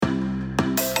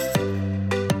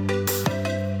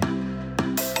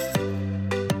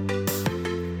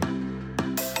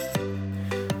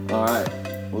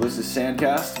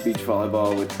SANDCAST, beach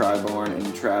volleyball with Bourne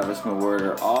and Travis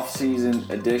Mewhirter off-season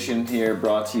edition here,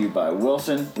 brought to you by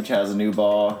Wilson, which has a new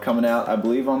ball coming out, I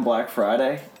believe, on Black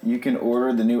Friday. You can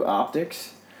order the new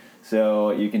optics,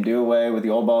 so you can do away with the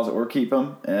old balls or keep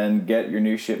them and get your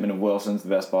new shipment of Wilson's, the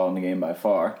best ball in the game by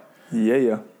far.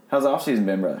 Yeah. How's off-season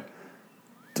been, brother?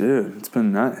 Dude, it's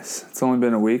been nice. It's only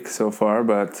been a week so far,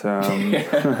 but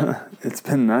it's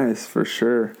been nice for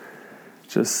sure.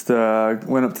 Just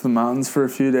went up to the mountains for a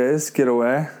few days, get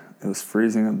away. It was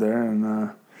freezing up there,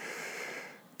 and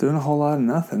doing a whole lot of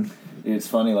nothing. It's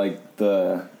funny,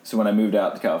 so when I moved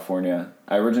out to California,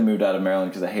 I originally moved out of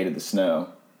Maryland because I hated the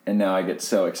snow, and now I get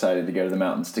so excited to go to the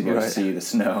mountains to go see the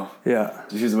snow. Yeah.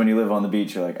 Because when you live on the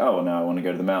beach, you're like, oh, well, now I want to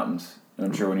go to the mountains. And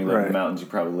I'm sure when you live in the mountains, you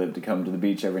probably live to come to the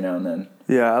beach every now and then.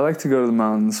 Yeah, I like to go to the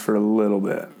mountains for a little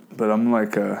bit, but I'm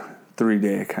like a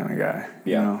 3-day kind of guy.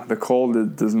 Yeah. You know, the cold,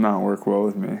 it does not work well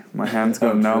with me. My hands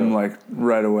go numb like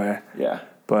right away. Yeah.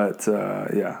 But I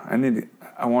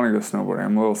want to go snowboarding.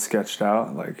 I'm a little sketched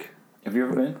out. Have you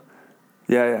ever been?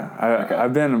 Yeah.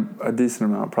 I've been a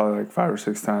decent amount, probably like 5 or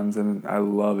 6 times, and I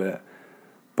love it.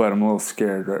 But I'm a little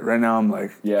scared right now. I'm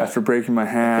like, after breaking my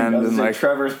hand, and like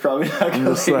Trevor's probably not going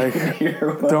to like,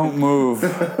 don't move.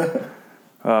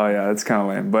 Oh yeah, it's kind of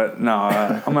lame. But no,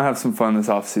 I'm gonna have some fun this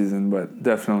off season, but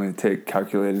definitely take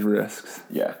calculated risks.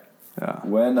 Yeah.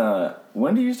 When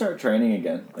do you start training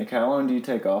again? Like, how long do you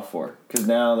take off for? Because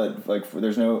now that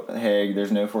there's no Hague,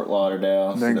 there's no Fort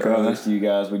Lauderdale. So the earliest you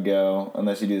guys would go,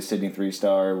 unless you do the Sydney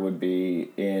 3-star, would be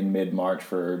in mid-March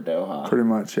for Doha. Pretty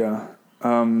much, yeah.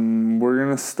 We're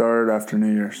gonna start after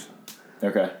New Year's.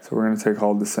 Okay. So we're gonna take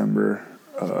all December,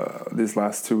 these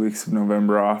last 2 weeks of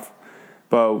November off.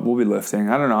 But we'll be lifting.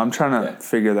 I don't know. I'm trying to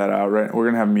figure that out, right? We're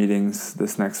going to have meetings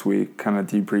this next week, kind of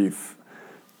debrief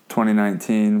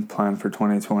 2019, plan for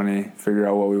 2020, figure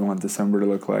out what we want December to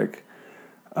look like.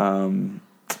 But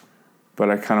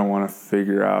I kind of want to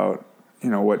figure out,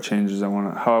 what changes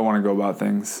how I want to go about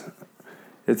things.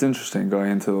 It's interesting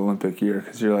going into the Olympic year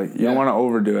because you're like, you don't want to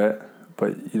overdo it,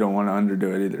 but you don't want to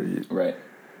underdo it either. Right.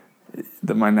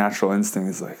 My natural instinct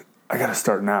is like, I got to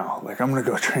start now. Like, I'm going to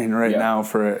go train right now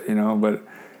for it, but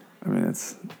I mean,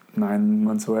 it's 9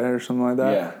 months away or something like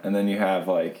that. Yeah. And then you have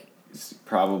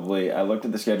probably, I looked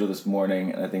at the schedule this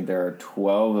morning and I think there are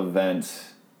 12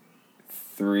 events,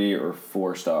 3 or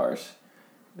 4 stars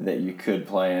that you could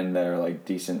play in that are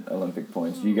decent Olympic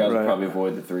points. You guys will probably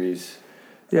avoid the 3s.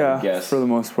 Yeah. For the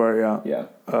most part. Yeah. Yeah.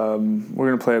 We're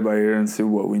going to play it by ear and see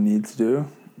what we need to do.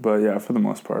 But yeah, for the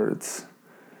most part, it's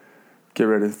get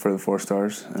ready for the 4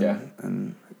 stars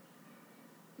and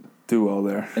do well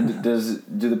there. And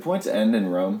do the points end in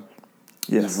Rome?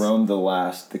 Yes. Is Rome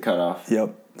the cutoff? Yep.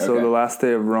 Okay. So the last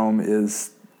day of Rome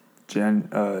is June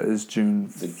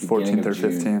 14th or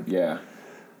 15th. Yeah.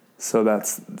 So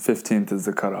that's 15th is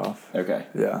the cutoff. Okay.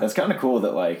 Yeah. That's kind of cool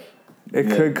that it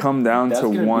could come down to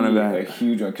one event. A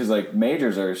huge one, because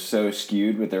majors are so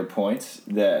skewed with their points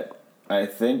that I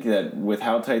think that with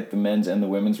how tight the men's and the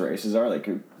women's races are, it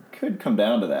could come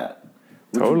down to that.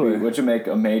 Which would make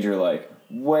a major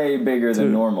way bigger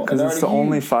than normal. Because it's the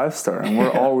only 5-star, and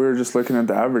we were just looking at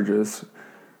the averages.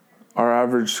 Our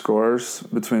average scores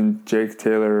between Jake,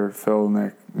 Taylor, Phil,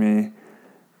 Nick, me,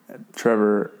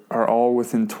 Trevor are all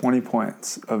within 20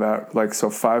 points of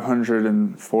so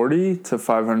 540 to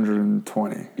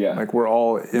 520. Yeah, we're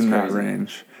all in that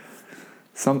range,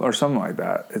 something like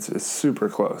that. It's super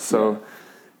close. So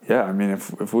I mean,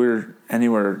 if we're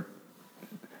anywhere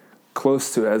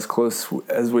close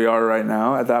as we are right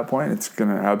now at that point, it's going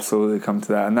to absolutely come to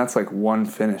that. And that's one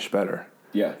finish better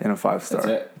in a 5-star. That's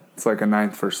it. It's like a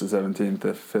 9th versus 17th,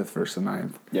 a 5th versus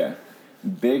 9th. Yeah.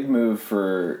 Big move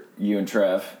for you and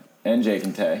Trev and Jake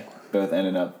and Tay, both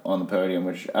ending up on the podium,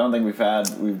 which I don't think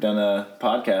we've done a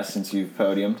podcast since you've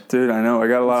podiumed. Dude, I know. I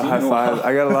got a lot of high fives.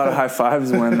 I got a lot of high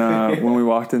fives when we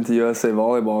walked into USA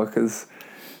Volleyball because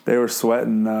they were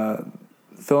sweating.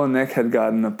 Phil and Nick had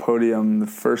gotten a podium the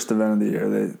first event of the year.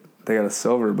 They got a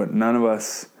silver, but none of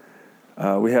us.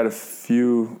 We had a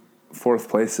few 4th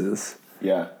places.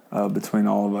 Yeah. Between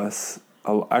all of us.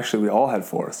 Actually, we all had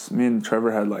 4ths. Me and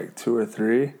Trevor had 2 or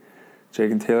 3. Jake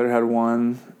and Taylor had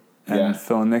 1, and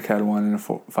Phil and Nick had 1 in a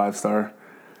 5-star.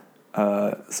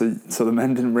 So the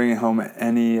men didn't bring home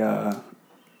any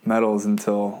medals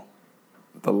until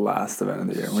the last event of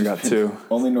the year. We got 2.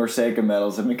 Only Norseca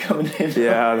medals have been coming in.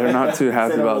 Yeah, they're not too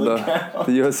happy about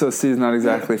the USOC is not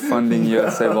exactly funding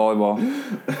USA Volleyball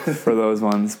for those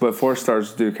ones, but 4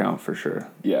 stars do count for sure.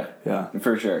 Yeah,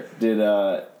 for sure. Did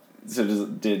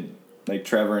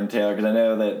Trevor and Taylor? Because I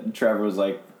know that Trevor was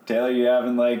Taylor, you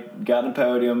haven't like gotten a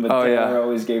podium, but Taylor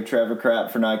always gave Trevor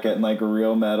crap for not getting like a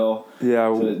real medal.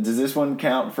 Yeah. So does this one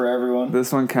count for everyone?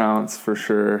 This one counts for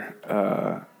sure.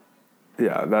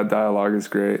 Yeah, that dialogue is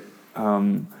great.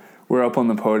 We're up on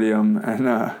the podium,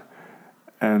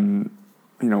 and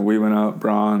you know, we went up,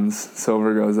 bronze,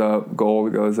 silver goes up,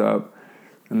 gold goes up,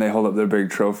 and they hold up their big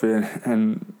trophy,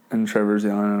 and Trevor's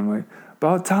yelling, and I'm like,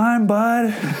 about time,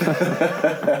 bud.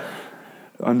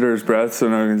 Under his breath, so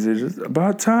no one can see, just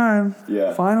about time.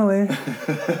 Yeah. Finally.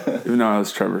 Even though it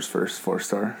was Trevor's first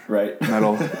 4-star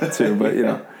medal too, but you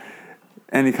know,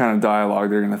 any kind of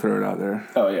dialogue, they're gonna throw it out there.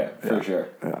 Oh yeah, for sure.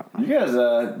 Yeah. You guys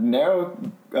narrow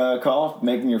call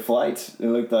making your flights. It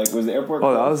looked like, was the airport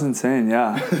closed? That was insane.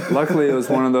 Yeah. Luckily, it was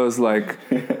one of those like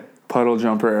puddle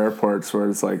jumper airports where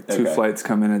it's like 2 flights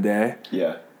come in a day.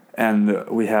 Yeah. And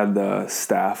we had the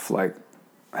staff like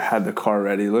had the car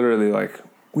ready, literally like,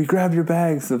 we grabbed your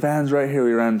bags, the van's right here.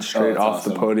 We ran straight off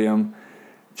the podium.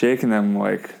 Jake and them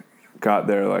like got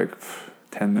there like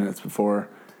 10 minutes before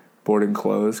boarding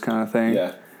closed kind of thing.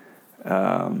 Yeah.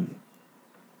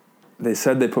 They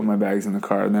said they put my bags in the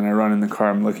car, and then I run in the car,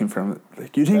 I'm looking for them,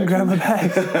 like, you didn't grab my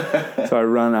bags. So I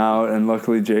run out, and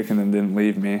luckily Jake and them didn't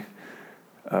leave me.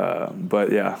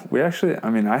 But yeah, we actually, I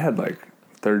mean, I had like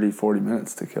 30, 40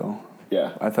 minutes to kill.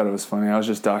 Yeah. I thought it was funny. I was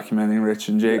just documenting Rich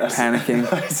and Jake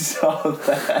panicking. I saw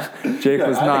that. Jake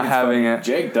was not having it.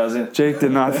 Jake doesn't. Jake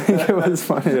did not think it was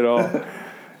funny at all.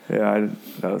 Yeah,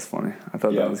 that was funny. I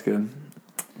thought that was good.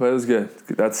 But it was good.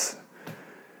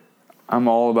 I'm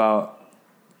all about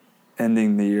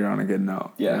ending the year on a good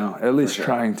note. Yeah. You know? At least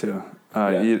trying to.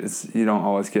 You don't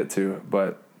always get to,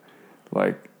 but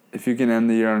like if you can end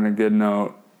the year on a good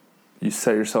note, you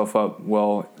set yourself up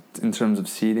well in terms of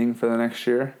seeding for the next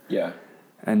year. Yeah.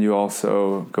 And you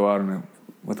also go out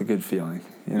with a good feeling,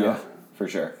 you know? Yeah, for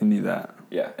sure. You need that.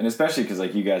 Yeah, and especially because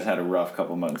like you guys had a rough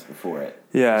couple months before it.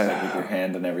 Yeah. Just, like, with your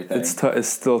hand and everything. It's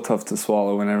still tough to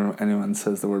swallow whenever anyone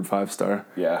says the word 5-star.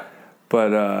 Yeah.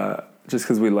 But just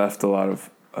because we left a lot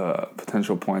of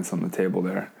potential points on the table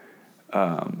there,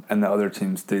 and the other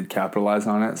teams did capitalize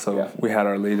on it, so we had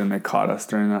our lead and they caught us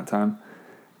during that time.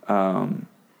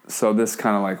 So this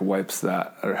kind of like wipes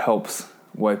that, or helps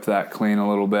wipe that clean a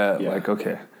little bit. Yeah. Like,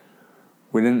 okay,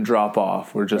 we didn't drop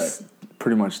off. We're just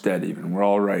pretty much dead even. We're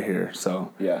all right here.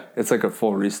 So it's like a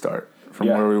full restart from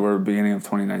where we were beginning of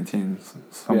 2019.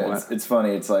 Somewhat. Yeah, it's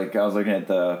funny. It's like I was looking at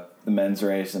the men's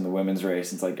race and the women's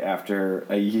race. It's like after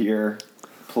a year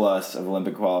plus of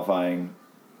Olympic qualifying,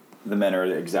 the men are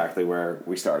exactly where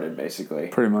we started, basically.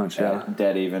 Pretty much, yeah.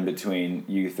 Dead even between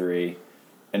you three.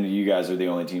 And you guys are the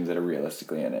only teams that are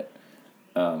realistically in it,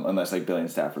 unless like Billy and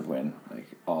Stafford win, like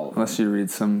all of them. Unless you read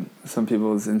some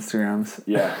people's Instagrams.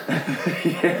 Yeah.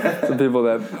 Some people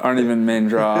that aren't even main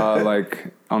draw,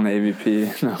 like on the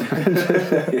AVP. No.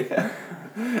 Yeah.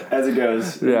 As it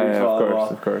goes. Yeah,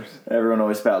 of course. Everyone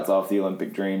always spouts off the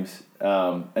Olympic dreams,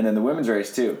 and then the women's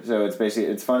race too. So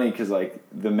it's funny because like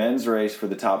the men's race for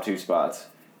the top 2 spots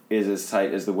is as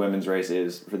tight as the women's race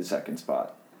is for the second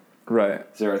spot. Right.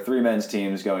 So there are 3 men's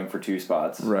teams going for 2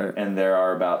 spots. Right. And there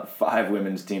are about 5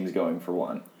 women's teams going for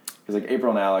 1. Because like April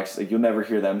and Alex, like you'll never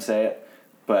hear them say it,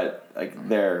 but like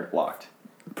they're locked.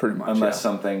 Pretty much. Unless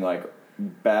something like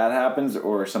bad happens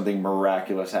or something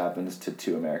miraculous happens to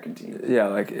 2 American teams. Yeah,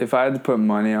 like if I had to put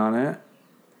money on it,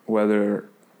 whether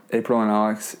April and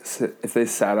Alex, if they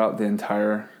sat out the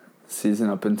entire season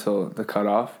up until the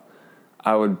cutoff,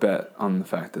 I would bet on the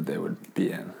fact that they would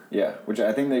be in. Yeah, which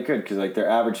I think they could, because like their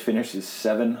average finish is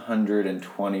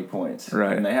 720 points.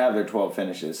 Right. And they have their 12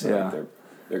 finishes, so like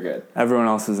they're good. Everyone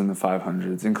else is in the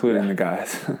 500s, including the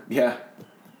guys. Yeah.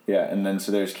 Yeah, and then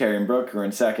so there's Carrie and Brooke, who are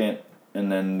in second,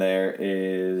 and then there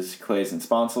is Clays and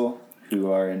Sponsel,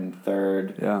 who are in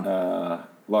third. Yeah.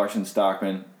 Larson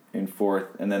Stockman in fourth,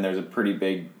 and then there's a pretty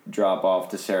big drop-off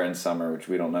to Sarah and Summer, which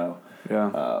we don't know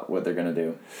what they're going to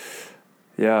do.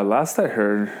 Yeah, last I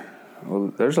heard,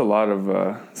 well, there's a lot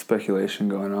of speculation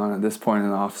going on at this point in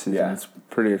the off-season. Yeah. It's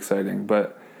pretty exciting.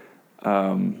 But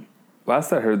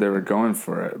last I heard they were going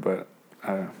for it, but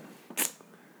I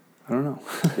don't know.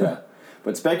 Yeah.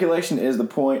 But speculation is the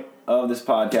point of this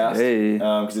podcast. Hey.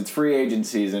 Because it's free agent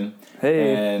season.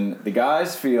 Hey. And the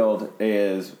guys' field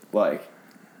is, like,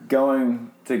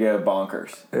 going to go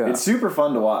bonkers. Yeah. It's super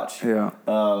fun to watch. Yeah.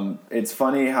 It's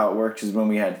funny how it works, because when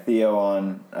we had Theo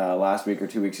on last week or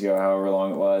 2 weeks ago, however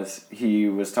long it was, he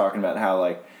was talking about how,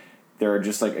 like, there are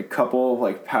just, like, a couple,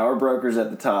 like, power brokers at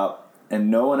the top,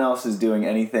 and no one else is doing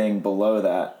anything below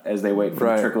that as they wait for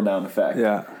the trickle-down effect.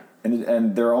 Yeah.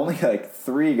 And there are only, like,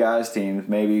 3 guys teams,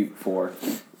 maybe 4,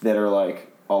 that are,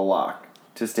 like, a lock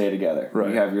to stay together. Right.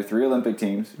 You have your 3 Olympic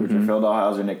teams, which are Phil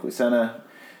Dahlhauser, Nick Lucena,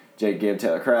 Jake Gibb,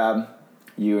 Taylor Crabb,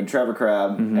 you and Trevor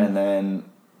Crabb, and then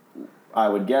I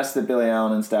would guess that Billy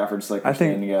Allen and Stafford Slick are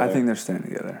staying together. I think they're staying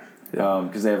together. Yeah.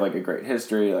 Because they have like a great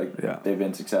history. They've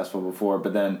been successful before.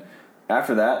 But then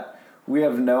after that, we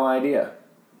have no idea.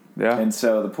 Yeah. And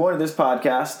so the point of this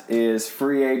podcast is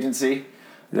free agency.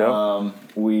 Yep.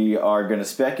 We are going to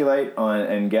speculate on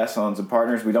and guess on some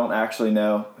partners. We don't actually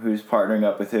know who's partnering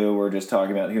up with who. We're just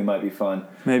talking about who might be fun.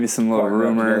 Maybe some little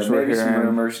rumors. Maybe some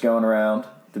rumors going around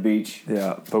the beach.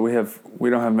 Yeah, but we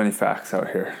don't have many facts out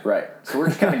here. Right. So we're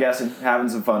just kind of guessing, having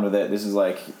some fun with it. This is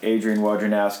like Adrian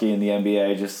Wojnarowski in the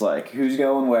NBA, just like who's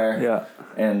going where. Yeah.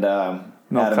 And Adam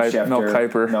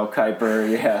Schefter. Mel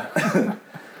Kiper, yeah.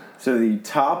 So the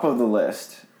top of the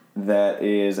list that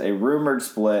is a rumored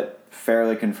split,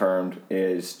 fairly confirmed,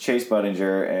 is Chase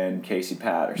Budinger and Casey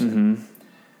Patterson. Mm-hmm.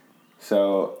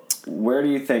 So where do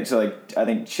you think? So like I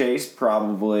think Chase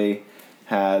probably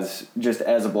has, just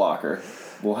as a blocker,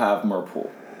 will have more pull.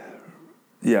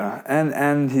 Yeah,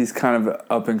 and he's kind of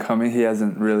up and coming. He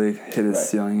hasn't really hit his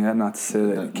ceiling yet. Not to say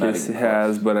that Casey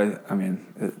has, but I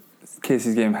mean,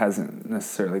 Casey's game hasn't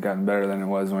necessarily gotten better than it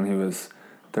was when he was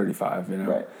 35. You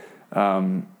know.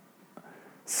 Right.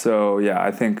 So yeah,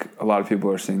 I think a lot of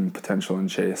people are seeing potential in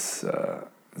Chase. He's a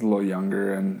little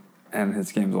younger, and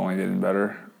his game's only getting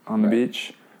better on the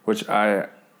beach, which I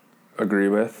agree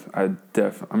with. I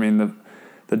mean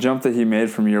the jump that he made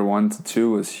from year 1 to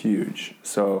 2 was huge.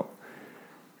 So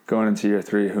going into year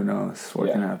 3, who knows what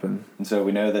can happen. And so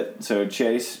we know that. So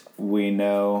Chase, we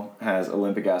know, has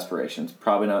Olympic aspirations.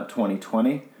 Probably not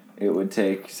 2020. It would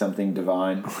take something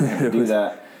divine to do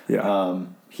that. Yeah.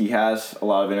 He has a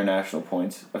lot of international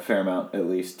points, a fair amount at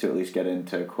least, to at least get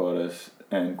into quotas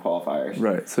and qualifiers.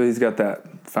 Right. So he's got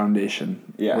that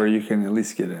foundation where you can at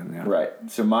least get in. Yeah. Right.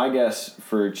 So my guess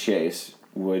for Chase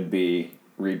would be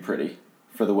Reed Pretty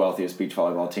for the wealthiest beach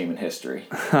volleyball team in history.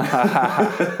 That's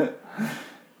a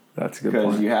good point.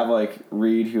 Because you have like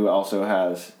Reed, who also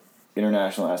has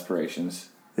international aspirations.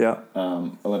 Yeah.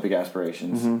 Olympic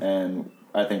aspirations. Mm-hmm. And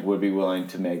I think would be willing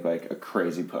to make like a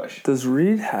crazy push. Does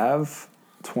Reed have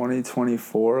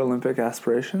 2024 Olympic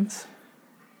aspirations?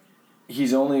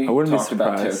 He's only talked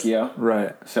about Tokyo.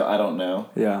 Right. So I don't know.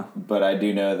 Yeah. But I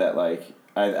do know that like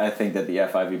I think that the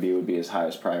FIVB would be his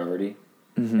highest priority.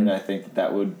 Mm-hmm. And I think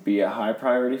that would be a high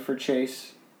priority for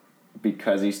Chase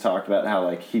because he's talked about how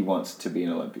like he wants to be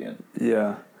an Olympian.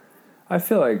 Yeah. I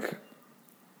feel like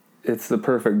it's the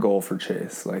perfect goal for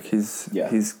Chase. Like he's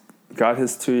got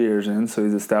his 2 years in, so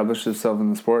he's established himself in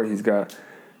the sport. He's got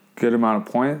good amount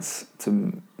of points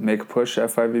to make a push at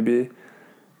FIVB.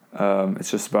 It's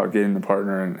just about getting the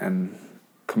partner and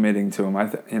committing to him.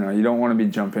 You don't want to be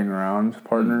jumping around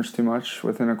partners too much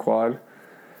within a quad.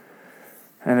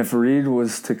 And if Reed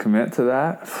was to commit to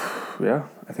that, yeah,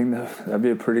 I think that'd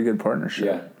be a pretty good partnership.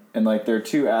 Yeah, and like they're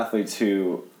two athletes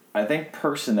who I think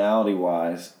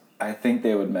personality-wise, I think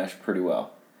they would mesh pretty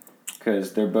well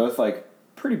because they're both like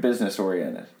pretty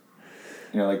business-oriented.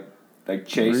 You know, like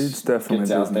Chase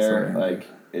gets out there, like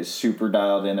is super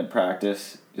dialed in at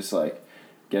practice, just like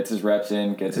gets his reps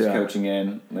in, gets his coaching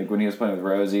in. Like when he was playing with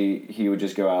Rosie, he would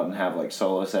just go out and have like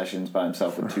solo sessions by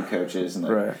himself with 2 coaches, and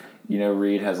like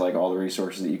Reed has like all the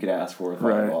resources that you could ask for with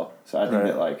volleyball. So I think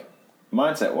that like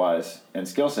mindset wise and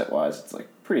skill set wise, it's like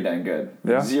pretty dang good.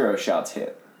 Yeah. 0 shots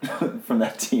hit from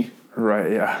that team.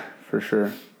 Right. Yeah. For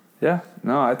sure. Yeah.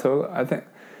 No. I think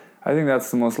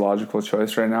that's the most logical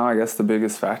choice right now. I guess the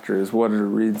biggest factor is what are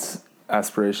Reed's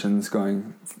aspirations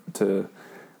going to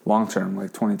long term,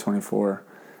 like 2024.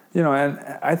 You know, and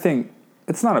I think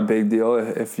it's not a big deal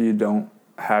if you don't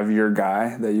have your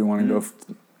guy that you want to go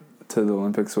to the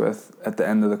Olympics with at the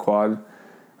end of the quad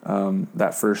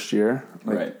that first year.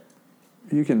 Like,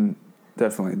 you can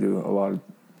definitely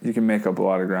you can make up a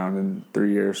lot of ground in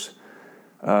 3 years.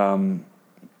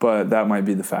 But that might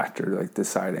be the factor, like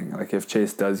deciding. Like if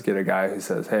Chase does get a guy who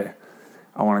says, hey,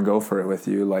 I want to go for it with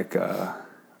you, like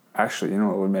actually,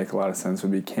 what would make a lot of sense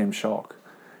would be Cam Schalk.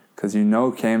 Because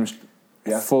Cam's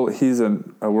he's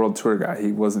a world tour guy.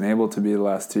 He wasn't able to be the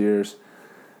last 2 years.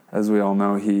 As we all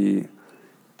know, he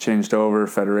changed over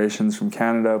federations from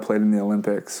Canada, played in the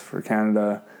Olympics for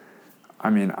Canada.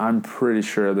 I mean, I'm pretty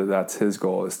sure that that's his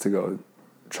goal, is to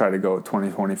try to go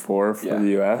 2024 for the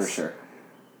U.S. For sure.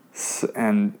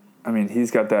 And, I mean,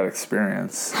 he's got that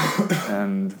experience,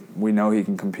 and we know he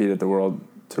can compete at the world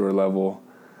tour level.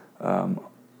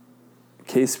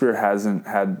 K-Spear hasn't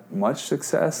had much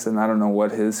success, and I don't know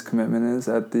what his commitment is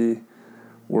at the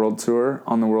world tour,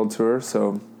 on the world tour.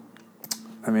 So,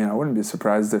 I mean, I wouldn't be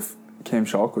surprised if Cam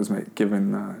Schalk was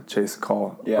giving Chase a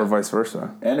call, or vice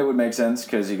versa. And it would make sense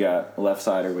because you got a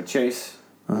left-sider with Chase,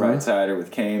 right-sider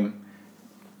with Cam.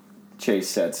 Chase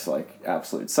sets like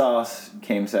absolute sauce.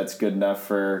 Cam sets good enough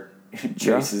for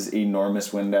Chase's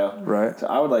enormous window. Right. So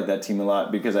I would like that team a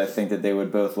lot because I think that they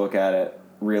would both look at it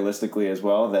realistically as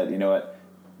well. That, you know what,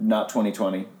 not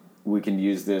 2020. We can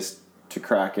use this to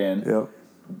crack in. Yep.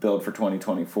 Build for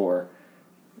 2024.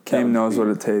 Cam knows what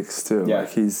it takes too. Yeah.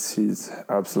 Like he's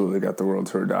absolutely got the World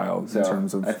Tour dialed in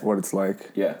terms of what it's like.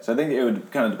 Yeah. So I think it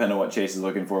would kind of depend on what Chase is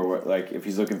looking for. Like if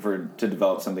he's looking to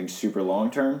develop something super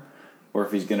long term, or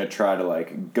if he's going to try to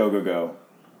like go,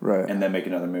 right, and then make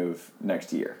another move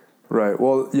next year. Right.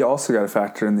 Well, you also got to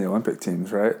factor in the Olympic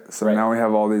teams, right? So now we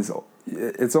have all these.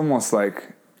 It's almost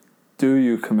like, do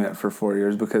you commit for 4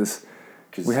 years because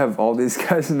we have all these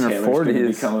guys in their 40s. Taylor's going to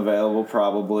become available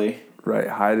probably. Right.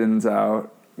 Hayden's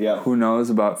out. Yeah. Who knows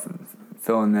about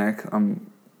Phil and Nick?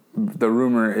 The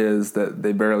rumor is that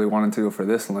they barely wanted to go for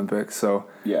this Olympics, so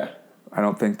yeah, I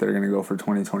don't think they're going to go for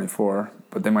 2024,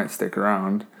 but they might stick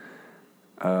around.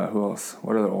 Who else?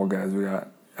 What are the old guys we got?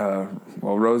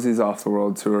 Well, Rosie's off the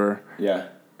World Tour. Yeah.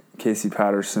 Casey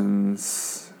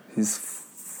Patterson's, he's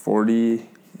 40,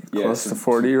 close to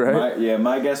 40, right?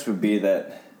 My guess would be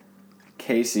that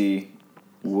Casey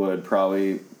would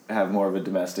probably have more of a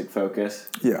domestic focus.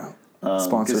 Yeah.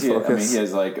 Sponsor focus. I mean, he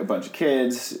has like a bunch of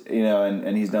kids, you know,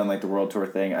 and he's done like the World Tour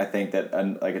thing. I think that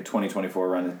like a 2024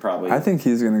 run is probably. I think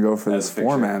he's going to go for this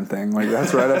 4-man thing. Like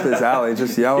that's right up his alley.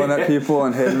 Just yelling at people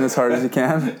and hitting as hard as he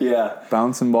can. Yeah.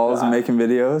 Bouncing balls and making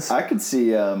videos. I could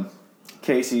see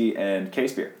Casey and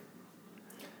K-Spear.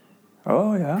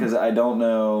 Oh yeah. Because I don't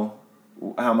know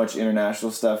how much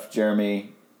international stuff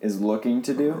Jeremy is looking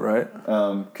to do. Right.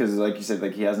 Because like you said,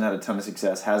 like he hasn't had a ton of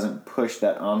success, hasn't pushed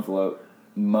that envelope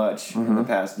much in the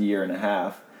past year and a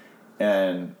half,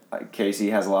 and Casey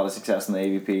has a lot of success in the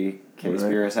AVP.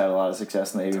 K-Spear has had a lot of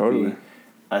success in the AVP. Totally.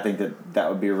 I think that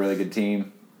would be a really good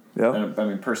team. Yeah. And I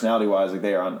mean, personality wise, like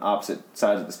they are on opposite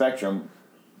sides of the spectrum,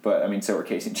 but I mean, so are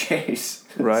Casey and Chase.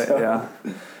 Right. So, yeah.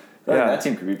 That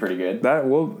team could be pretty good.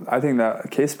 I think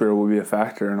that K-Spear will be a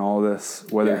factor in all this,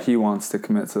 whether he wants to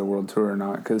commit to the World Tour or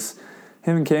not, because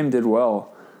him and Cam did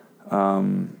well.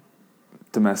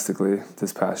 Domestically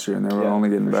this past year, and they were only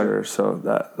getting better, so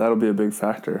that'll be a big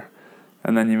factor.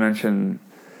 And then you mentioned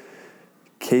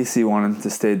Casey wanted to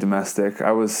stay domestic.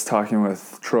 I was talking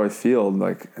with Troy Field,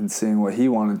 and seeing what he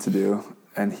wanted to do,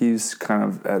 and he's kind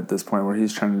of at this point where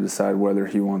he's trying to decide whether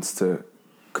he wants to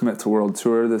commit to World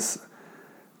Tour this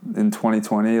in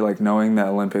 2020, knowing that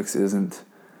Olympics isn't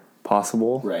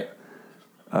possible. Right.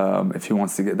 If he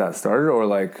wants to get that started, or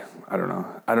I don't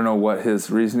know. I don't know what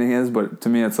his reasoning is, but to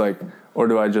me it's or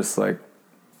do I just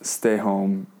stay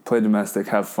home, play domestic,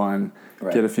 have fun,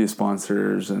 get a few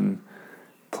sponsors, and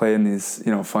play in these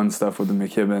fun stuff with the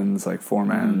McKibbins,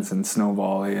 4-mans and snow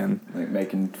volley, and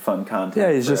making fun content.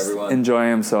 Yeah, he's just everyone.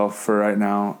 enjoying himself for right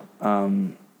now.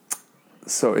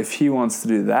 So if he wants to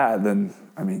do that, then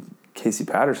Casey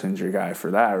Patterson's your guy for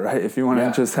that, right? If you want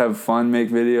to just have fun, make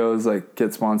videos,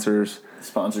 get sponsors,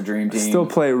 sponsor dream team, still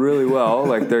play really well,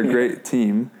 they're a great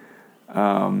team.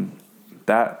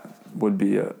 That would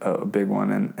be a big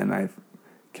one, and I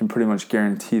can pretty much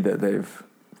guarantee that they've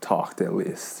talked at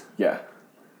least. Yeah.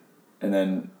 And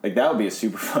then that would be a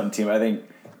super fun team. I think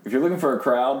if you're looking for a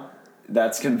crowd,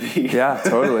 that's going to be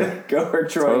totally. Go where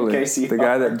Troy and Casey the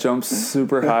guy that jumps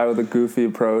super high with a goofy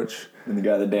approach. And the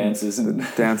guy that dances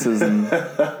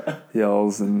and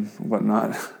yells and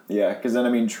whatnot. Yeah, because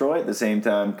then Troy at the same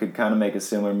time could kind of make a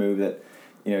similar move that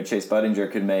Chase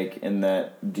Budinger could make, in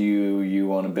that, do you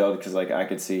want to build? Because I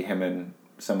could see him and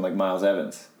someone like Miles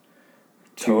Evans,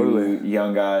 two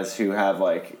young guys who have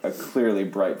a clearly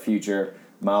bright future.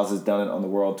 Miles has done it on the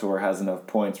World Tour, has enough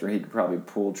points where he could probably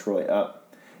pull Troy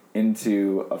up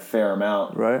into a fair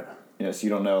amount. Right. So you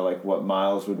don't know what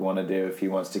Miles would want to do, if he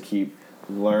wants to keep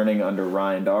learning under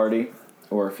Ryan Doherty,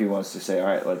 or if he wants to say, all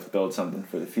right, let's build something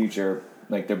for the future.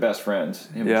 They're best friends,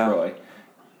 him and Troy,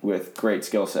 with great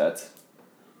skill sets.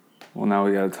 Well, now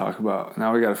we got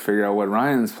to figure out what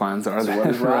Ryan's plans are. So what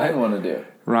does Ryan want to do?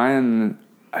 Ryan,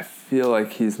 I feel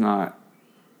like he's not,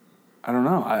 I don't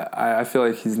know. I feel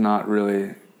like he's not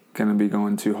really going to be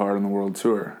going too hard on the World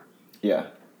Tour. Yeah.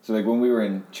 So when we were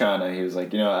in China, he was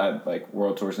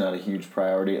World Tour's not a huge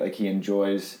priority. He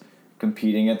enjoys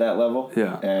competing at that level.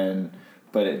 Yeah.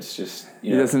 But it's just,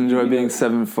 he doesn't enjoy being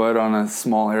 7 foot on a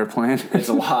small airplane. It's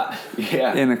a lot.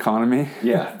 Yeah. In economy.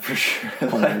 Yeah, for sure.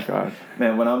 Oh my God.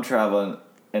 Man, when I'm traveling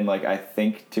and I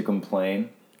think to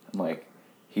complain, I'm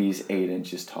he's 8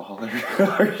 inches taller.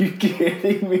 Are you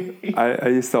kidding me? I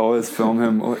used to always film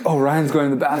him. Oh, Ryan's going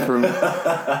to the bathroom.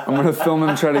 I'm going to film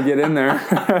him try to get in there.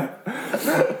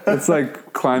 It's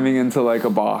like climbing into like a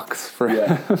box for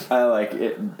him. I like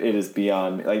it. It is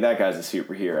beyond, like, that guy's a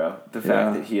superhero. The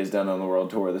fact that he has done on the world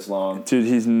tour this long. Dude,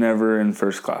 he's never in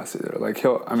first class either. Like,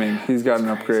 he's gotten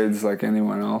upgrades like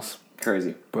anyone else.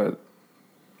 Crazy. But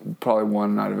probably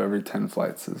 1 out of every 10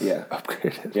 flights is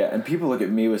upgraded. Yeah, and people look at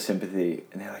me with sympathy,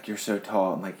 and they're like, "You're so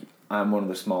tall." I'm like, I'm one of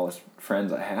the smallest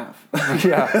friends I have.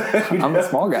 I'm a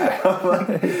small guy.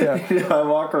 I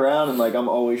walk around and, like, I'm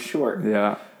always short.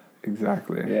 Yeah,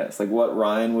 exactly. Yeah, it's like what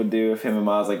Ryan would do if him and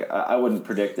Miles, like, I wouldn't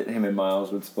predict that him and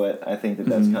Miles would split. I think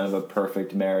that's kind of a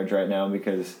perfect marriage right now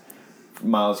because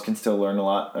Miles can still learn a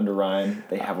lot under Ryan.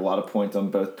 They have a lot of points on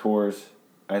both tours.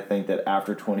 I think that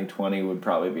after 2020 would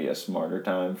probably be a smarter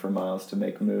time for Miles to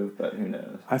make a move, but who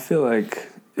knows? I feel like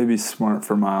it'd be smart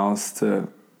for Miles to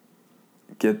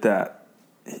get that,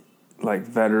 like,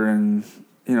 veteran,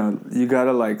 you got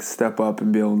to, like, step up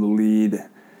and be able to lead.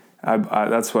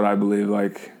 That's what I believe.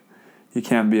 Like, you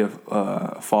can't be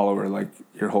a follower, like,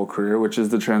 your whole career, which is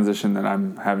the transition that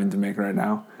I'm having to make right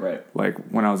now. Right. Like,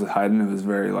 when I was at Hayden, it was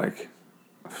very, like,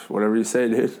 whatever you say,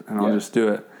 dude, and I'll just do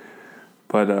it.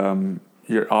 But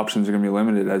your options are going to be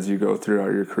limited as you go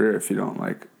throughout your career if you don't,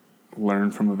 like, learn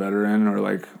from a veteran or,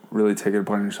 like, really take it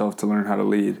upon yourself to learn how to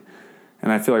lead.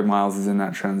 And I feel like Miles is in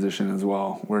that transition as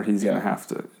well, where he's going to have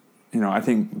to, I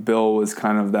think Bill was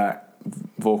kind of that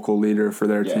vocal leader for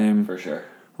their team. Yeah, for sure.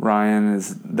 Ryan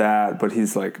is that, but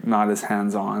he's, like, not as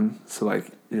hands-on. So,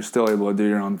 like, you're still able to do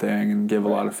your own thing and give a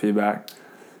lot of feedback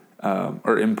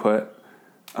or input.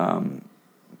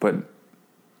 But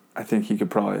I think he could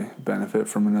probably benefit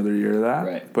from another year of that.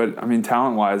 Right. But,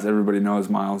 talent-wise, everybody knows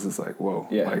Miles is like, whoa.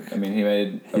 Yeah, like, he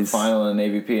made a final in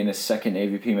an AVP and his second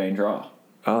AVP main draw.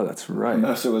 Oh, that's right.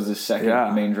 Most it was his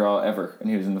second main draw ever, and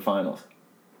he was in the finals.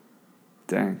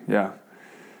 Dang, yeah.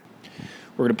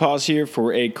 We're going to pause here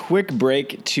for a quick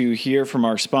break to hear from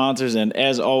our sponsors. And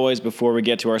as always, before we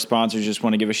get to our sponsors, just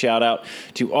want to give a shout out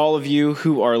to all of you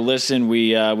who are listening.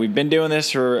 We've been doing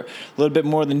this for a little bit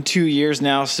more than 2 years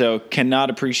now, so cannot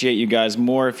appreciate you guys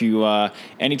more. If you,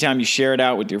 anytime you share it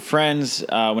out with your friends,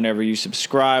 whenever you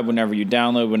subscribe, whenever you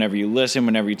download, whenever you listen,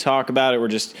 whenever you talk about it, or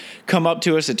just come up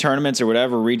to us at tournaments or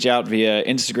whatever, reach out via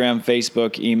Instagram,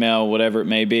 Facebook, email, whatever it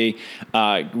may be.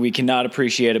 We cannot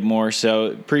appreciate it more. So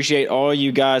appreciate all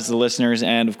you guys, the listeners,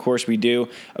 and of course we do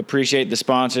appreciate the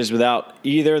sponsors. Without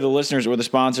either the listeners or the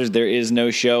sponsors, there is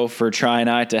no show for Tri and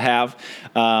I to have.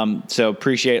 So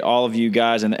appreciate all of you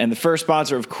guys. And the first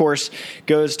sponsor, of course,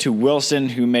 goes to Wilson,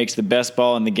 who makes the best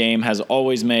ball in the game, has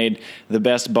always made the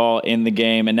best ball in the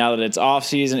game. And now that it's off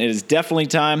season, it is definitely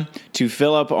time to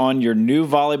fill up on your new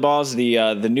volleyballs.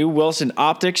 The new Wilson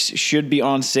optics should be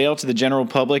on sale to the general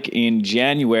public in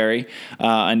January.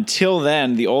 Until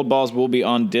then, the old balls will be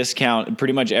on discount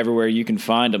pretty much everywhere you can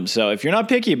find them. So if you're not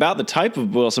picky about the type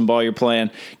of Wilson ball you're playing,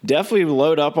 definitely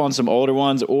load up on some older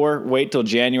ones or wait till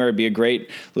January. It'd be a great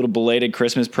little belated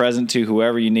Christmas present to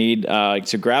whoever you need.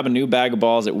 So grab a new bag of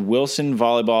balls at Wilson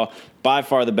Volleyball. By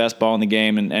far the best ball in the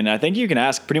game, and I think you can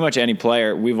ask pretty much any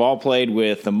player. We've all played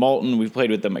with the Moulton, we've played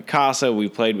with the Mikasa,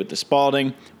 we've played with the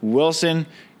Spalding. Wilson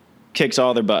kicks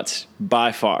all their butts,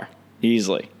 by far,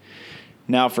 easily.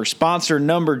 Now for sponsor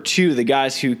number 2, the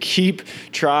guys who keep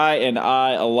Tri and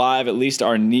I alive, at least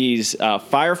our knees,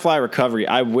 Firefly Recovery.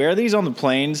 I wear these on the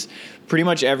planes pretty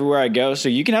much everywhere I go, so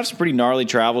you can have some pretty gnarly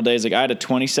travel days. Like I had a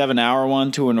 27-hour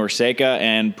one to a Norseca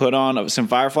and put on some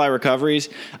Firefly Recoveries.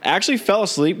 I actually fell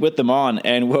asleep with them on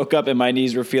and woke up and my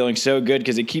knees were feeling so good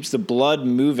because it keeps the blood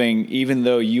moving even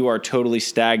though you are totally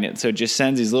stagnant. So it just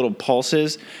sends these little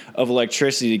pulses of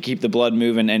electricity to keep the blood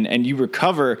moving, and you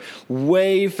recover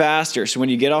way faster. So when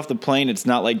you get off the plane, it's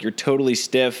not like you're totally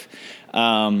stiff.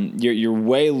 You're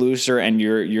way looser, and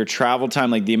your travel time,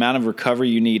 like the amount of recovery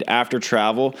you need after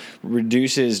travel,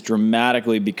 reduces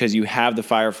dramatically because you have the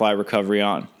Firefly Recovery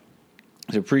on.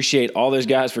 So appreciate all those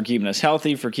guys for keeping us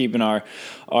healthy, for keeping our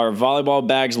volleyball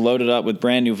bags loaded up with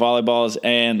brand new volleyballs.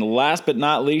 And last but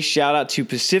not least, shout out to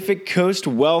Pacific Coast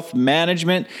Wealth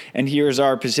Management. And here's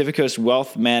our Pacific Coast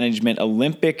Wealth Management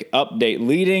Olympic update.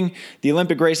 Leading the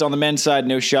Olympic race on the men's side,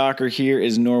 no shocker here,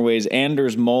 is Norway's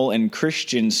Anders Mol and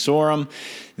Christian Sorum,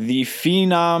 the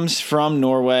phenoms from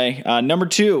Norway. Number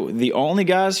 2, the only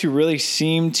guys who really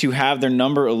seem to have their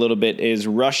number a little bit is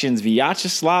Russians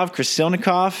Vyacheslav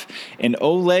Krasilnikov and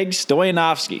Oleg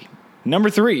Stoyanovsky. Number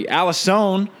 3,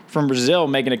 Alisson from Brazil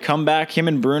making a comeback. Him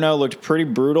and Bruno looked pretty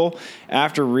brutal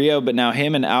after Rio, but now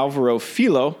him and Alvaro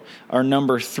Filo are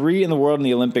number 3 in the world in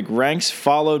the Olympic ranks,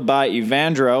 followed by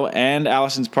Evandro and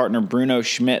Alisson's partner Bruno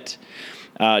Schmidt.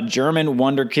 German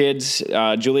Wonder Kids,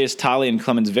 Julius Talley and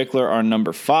Clemens Wickler are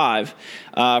number 5.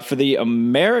 For the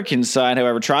American side,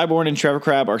 however, Bourne and Trevor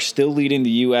Crabb are still leading the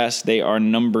U.S. They are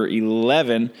number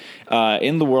 11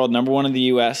 in the world, number 1 in the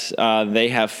U.S. They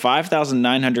have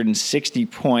 5,960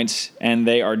 points, and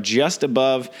they are just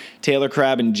above Taylor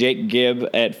Crabb and Jake Gibb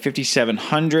at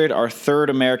 5,700. Our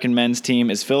third American men's team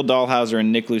is Phil Dahlhauser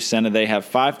and Nick Lucena. They have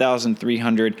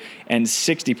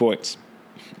 5,360 points.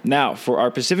 Now, for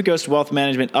our Pacific Coast Wealth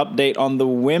Management update on the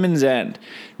women's end,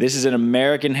 this is an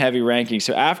American-heavy ranking.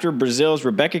 So after Brazil's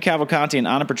Rebecca Cavalcanti and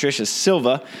Ana Patricia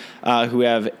Silva, who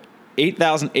have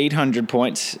 8,800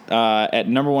 points, at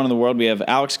number 1 in the world, we have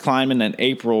Alex Kleinman and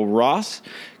April Ross.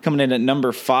 Coming in at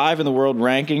number 5 in the world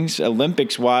rankings,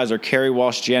 Olympics-wise, are Carrie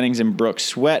Walsh-Jennings and Brooke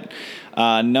Sweat.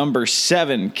 Number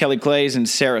 7, Kelly Clays and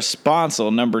Sarah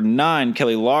Sponsel. Number 9,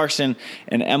 Kelly Larson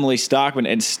and Emily Stockman.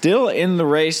 And still in the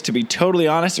race, to be totally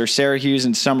honest, are Sarah Hughes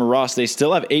and Summer Ross. They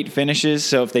still have 8 finishes,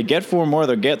 so if they get 4 more,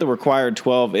 they'll get the required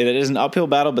 12. It is an uphill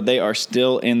battle, but they are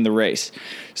still in the race.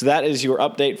 So that is your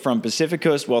update from Pacific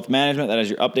Coast Wealth Management. That is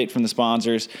your update from the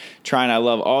sponsors. Try and I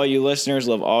love all you listeners,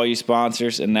 love all you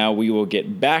sponsors, and now we will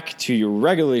get back to your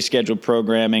regularly scheduled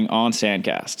programming on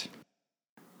SANDCAST.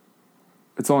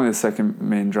 It's only the second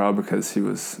main draw because he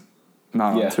was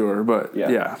not on tour, but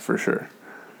yeah, for sure.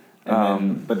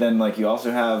 But then, like, you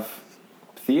also have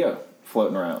Theo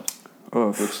floating around.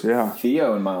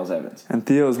 Theo and Miles Evans. And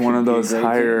Theo's one of those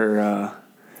higher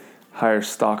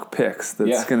stock picks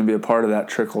that's going to be a part of that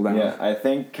trickle down. Yeah, I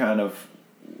think kind of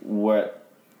what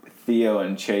Theo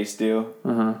and Chase do.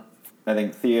 I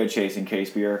think Theo, Chase, and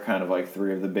Casey are kind of like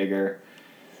 3 of the bigger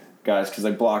guys, because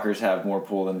like blockers have more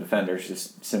pull than defenders,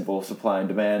 just simple supply and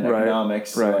demand economics.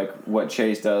 So like what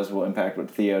Chase does will impact what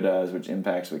Theo does, which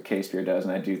impacts what Casey does,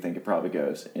 and I do think it probably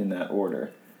goes in that order.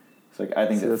 So like I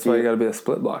think that's why you got to be a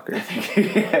split blocker.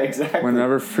 Yeah, exactly.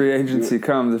 Whenever free agency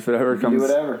comes, if it ever comes, do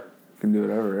whatever. Can do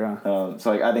whatever, yeah. So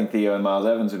like I think Theo and Miles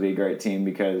Evans would be a great team,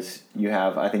 because you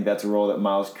have, I think that's a role that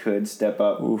Miles could step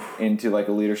up into, like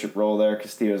a leadership role there,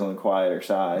 because Theo's on the quieter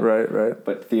side. Right.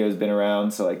 But Theo's been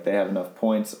around, so like they have enough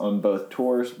points on both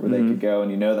tours where they could go,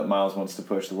 and you know that Miles wants to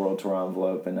push the World Tour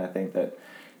envelope, and I think that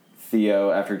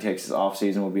Theo, after he takes his off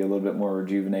season, will be a little bit more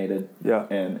rejuvenated. Yeah.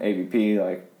 And AVP,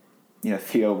 like, you know,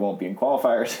 Theo won't be in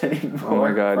qualifiers anymore. Oh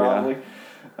my God, probably,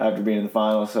 after being in the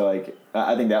final, so like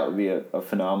I think that would be a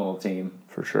phenomenal team.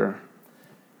 For sure.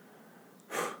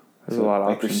 There's a lot of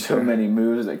options. There's so many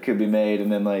moves that could be made,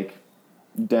 and then like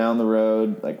down the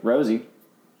road, like Rosie's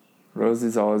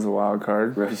always a wild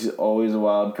card. Rosie's always a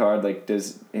wild card. Like, do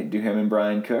him and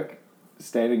Brian Cook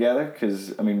stay together?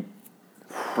 Because I mean,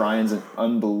 Brian's an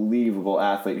unbelievable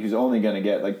athlete who's only going to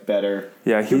get like better.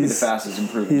 Yeah, he'll be the fastest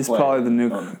improving player. He's probably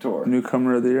the tour.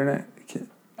 newcomer of the year.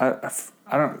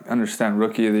 I don't understand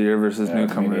rookie of the year versus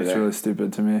newcomer. It's really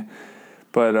stupid to me.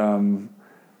 But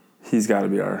he's got to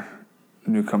be our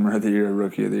newcomer of the year,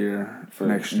 rookie of the year for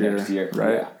next year,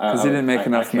 right? Because he didn't make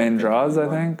enough main draws, I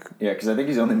think. Yeah, because I think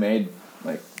he's only made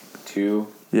like 2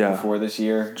 before this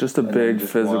year. Just a big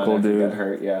physical dude. Got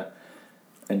hurt,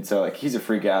 and so like he's a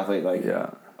freak athlete, like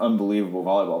unbelievable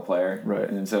volleyball player, right?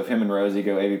 And so if him and Rosie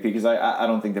go AVP, because I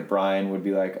don't think that Brian would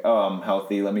be like, oh, I'm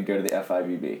healthy, let me go to the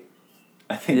FIVB.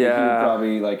 I think that he would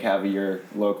probably like have a year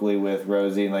locally with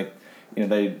Rosie, and like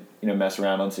they mess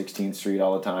around on 16th Street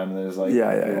all the time, and there's like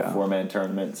little 4-man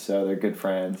tournaments, so they're good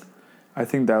friends. I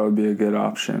think that would be a good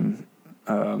option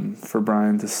for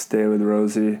Brian to stay with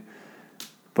Rosie,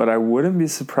 but I wouldn't be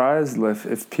surprised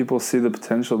if people see the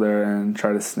potential there and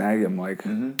try to snag him. Like I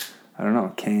don't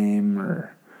know, Kame.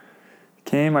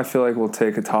 I feel like we'll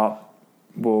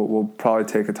probably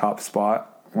take a top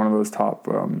spot, one of those top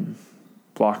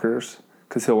blockers,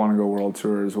 because he'll want to go World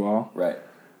Tour as well. Right.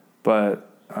 But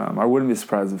I wouldn't be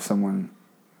surprised if someone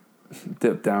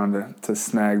dipped down to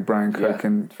snag Brian Cook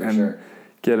and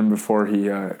get him before he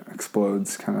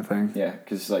explodes, kind of thing. Yeah,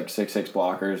 because like 6'6"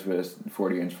 blockers with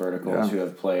 40-inch verticals who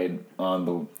have played on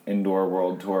the indoor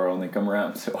World Tour only come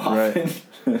around so often.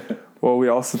 Right. Well, we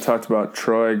also talked about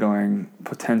Troy going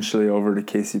potentially over to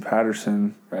Casey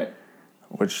Patterson. Right.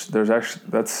 Which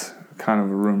that's kind of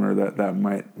a rumor that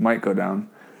might go down.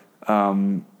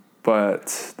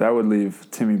 But that would leave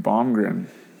Timmy Baumgren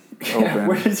open.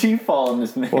 Where does he fall in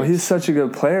this mix? Well, he's such a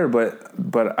good player,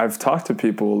 but I've talked to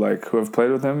people like who have played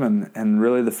with him, and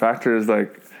really the factor is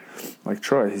like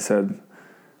Troy. He said,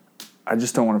 I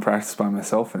just don't want to practice by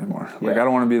myself anymore. Like I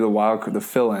don't want to be the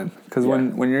fill-in, because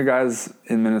when your guy's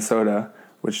in Minnesota,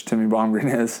 which Timmy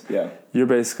Baumgren is, you're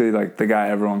basically like the guy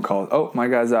everyone calls. Oh, my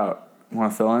guy's out.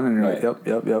 Want to fill in? And you're like,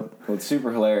 yep. Well, it's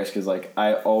super hilarious because like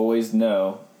I always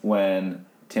know when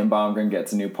Tim Baumgren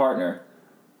gets a new partner,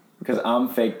 because I'm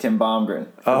fake Tim Baumgren.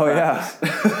 Oh, yeah.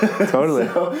 Totally.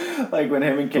 So, like, when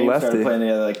him and Cam started playing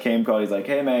together, like, Cam called, he's like,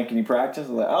 hey, man, can you practice?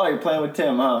 I was like, oh, you're playing with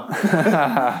Tim, huh?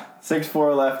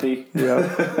 6'4" lefty.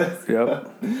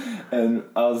 Yep. And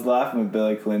I was laughing with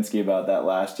Billy Kalinsky about that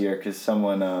last year because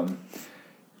someone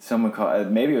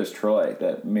called, maybe it was Troy,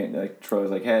 Troy was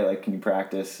like, hey, like, can you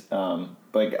practice? But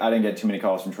like, I didn't get too many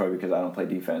calls from Troy because I don't play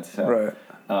defense. So, right.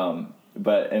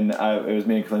 It was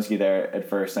me and Kalinsky there at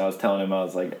first, and I was telling him, I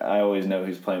was like, I always know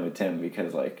who's playing with Tim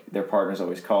because, like, their partners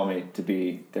always call me to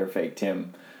be their fake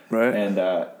Tim. Right. And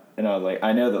I was like,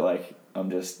 I know that, like,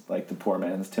 I'm just, like, the poor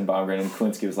man's Tim Baumgren. And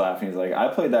Kalinsky was laughing. He's like, I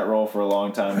played that role for a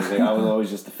long time. He's like, I was always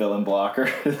just the fill-in blocker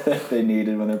that they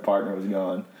needed when their partner was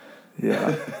gone.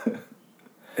 Yeah.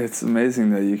 It's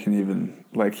amazing that you can even,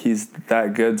 like, he's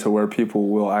that good to where people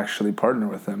will actually partner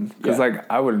with him. Because, like,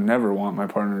 I would never want my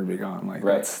partner to be gone. Like,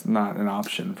 that's not an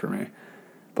option for me.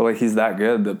 But, like, he's that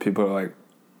good that people are like,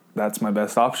 that's my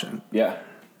best option. Yeah.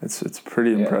 It's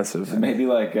pretty impressive. So maybe,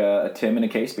 like, a Tim and a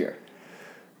case beer.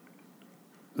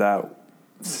 That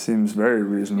seems very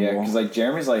reasonable. Yeah, because, like,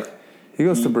 Jeremy's, like... He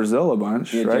goes to Brazil a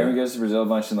bunch, right? Jeremy goes to Brazil a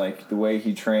bunch, and, like, the way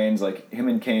he trains, like, him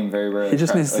and Kame very rarely... He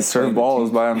just needs to serve balls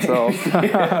by himself.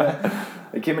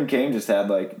 Like, him and Kame just had,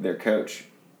 like, their coach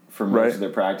for most of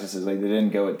their practices. Like, they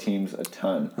didn't go at teams a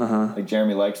ton. Like,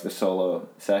 Jeremy likes the solo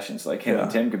sessions. Like, him and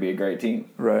Tim could be a great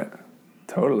team. Right.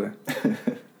 Totally.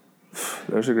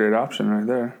 There's a great option right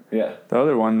there. Yeah. The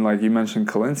other one, like you mentioned,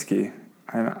 Kalinsky.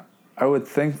 I would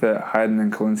think that Hayden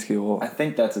and Kalinsky will... I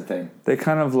think that's a thing. They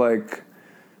kind of, like...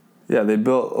 Yeah, they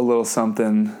built a little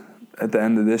something at the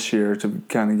end of this year to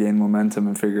kind of gain momentum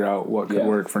and figure out what could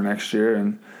work for next year.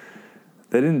 And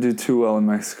they didn't do too well in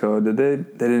Mexico, did they?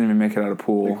 They didn't even make it out of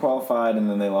pool. They qualified, and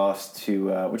then they lost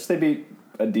to, which they beat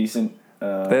a decent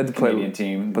they had to Canadian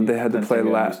team. But they had to play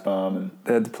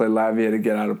they had to play Latvia to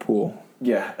get out of pool.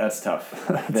 Yeah, that's tough.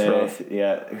 That's rough.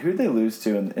 Yeah, who'd they lose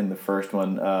to in the first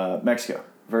one? Mexico,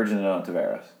 Virgin and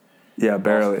Ontiveros. Yeah,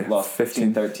 barely. Lost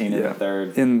 15-13 in the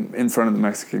third. In front of the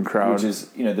Mexican crowd. Which is,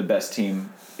 the best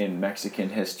team in Mexican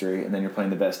history, and then you're playing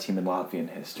the best team in Latvian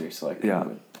history. So, like,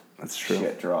 that's true.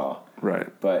 Shit draw. Right.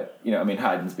 But,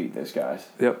 Hayden's beat those guys.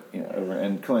 Yep.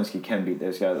 And Kalinsky can beat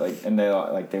those guys. Like, and they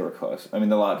were close. I mean,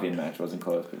 the Latvian match wasn't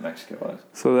close, but Mexico was.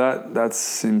 So that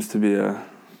seems to be a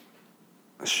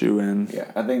shoe-in. Yeah,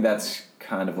 I think that's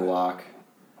kind of a lock.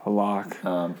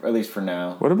 At least for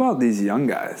now. What about these young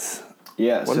guys?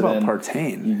 Yeah, what about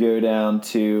Partain? You go down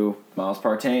to Miles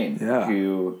Partain,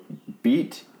 who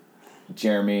beat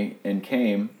Jeremy and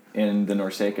Kame in the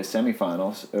Norseca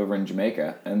semifinals over in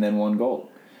Jamaica, and then won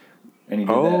gold. And he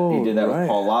did that with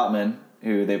Paul Lottman,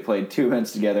 who they played 2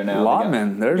 events together now.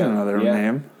 Lottman, there's another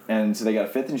name. And so they got a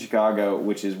 5th in Chicago,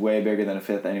 which is way bigger than a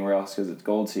 5th anywhere else because it's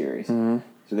Gold Series. Mm-hmm.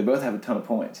 So they both have a ton of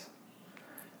points.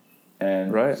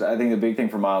 And so I think the big thing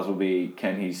for Miles will be,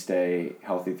 can he stay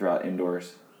healthy throughout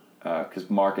indoors? Because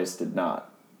Marcus did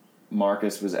not.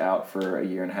 Marcus was out for a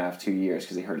year and a half, 2 years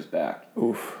because he hurt his back.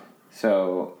 Oof.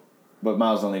 So, but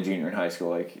Miles is only a junior in high school.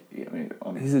 Like,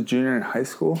 he's a junior in high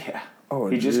school? Yeah. Oh,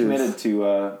 he just committed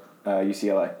to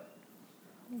UCLA.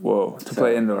 Whoa, to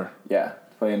play indoor. Yeah,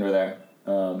 to play indoor there.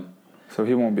 So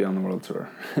he won't be on the world tour.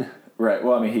 Right.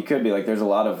 Well, I mean, he could be. Like, there's a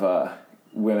lot of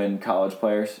women college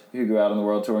players who go out on the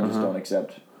world tour and just don't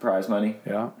accept prize money.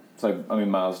 Yeah. It's like, I mean,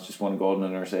 Miles just won gold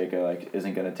in Norseca, like,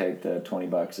 isn't going to take the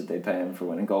 $20 that they pay him for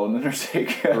winning gold in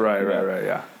Norseca. Right,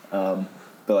 yeah.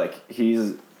 But, like,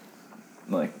 he's,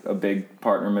 like, a big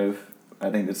partner move.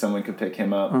 I think that someone could pick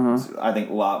him up. So I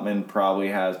think Lottman probably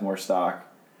has more stock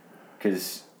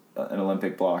because an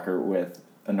Olympic blocker with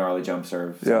a gnarly jump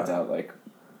serve sends out, like,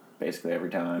 basically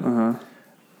every time.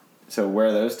 So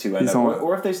where those two end up,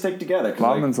 or if they stick together.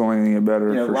 Lottman's only going to get better,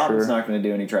 for Lottman's sure. not going to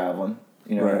do any traveling.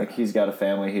 Like, he's got a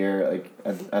family here.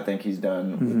 Like, I think he's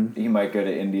done. He might go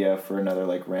to India for another,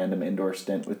 like, random indoor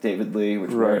stint with David Lee,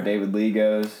 which where David Lee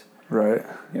goes. Right.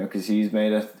 Because he's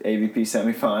made a AVP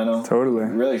semifinal. Totally.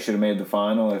 He really should have made the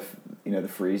final if, the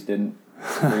freeze didn't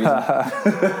freeze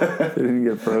He didn't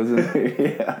get frozen.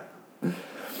 Yeah.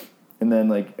 And then,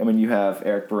 like, I mean, you have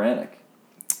Eric Baranek.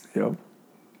 Yep.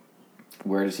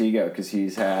 Where does he go? Because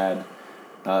he's had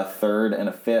a 3rd and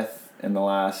a 5th in the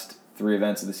last 3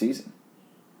 events of the season.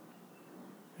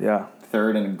 Yeah.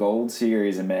 3rd in a gold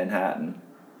series in Manhattan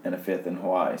and a 5th in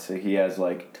Hawaii. So he has,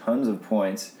 like, tons of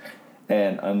points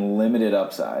and unlimited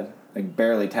upside, like,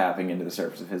 barely tapping into the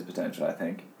surface of his potential, I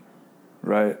think.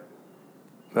 Right.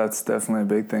 That's definitely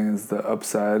a big thing, is the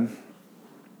upside.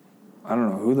 I don't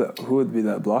know who would be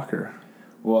that blocker.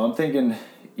 Well, I'm thinking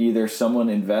either someone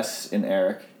invests in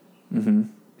Eric,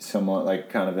 someone, like,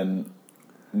 kind of in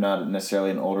not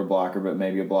necessarily an older blocker, but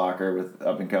maybe a blocker with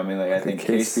up and coming. Like I think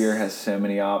K-Spear has so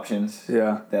many options.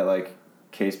 Yeah. That like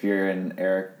K-Spear and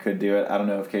Eric could do it. I don't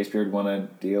know if K-Spear would want to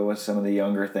deal with some of the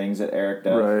younger things that Eric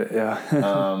does. Right.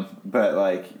 Yeah. But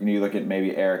like you look at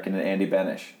maybe Eric and Andy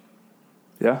Benish.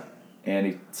 Yeah.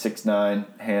 Andy 6'9",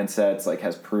 handsets, like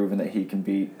has proven that he can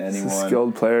beat anyone. He's a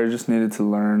skilled player, just needed to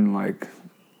learn like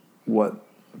what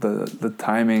the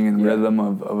timing and rhythm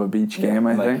of a beach game,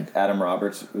 I think. Adam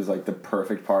Roberts was like the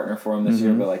perfect partner for him this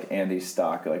year, but like Andy's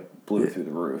stock like blew through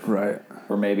the roof. Right.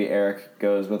 Or maybe Eric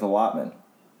goes with a Lotman.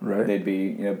 Right. They'd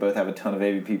be, both have a ton of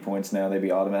AVP points now. They'd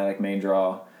be automatic main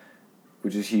draw,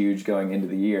 which is huge going into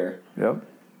the year. Yep.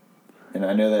 And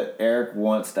I know that Eric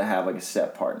wants to have like a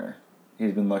set partner.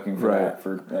 He's been looking for that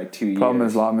for like 2 years. Problem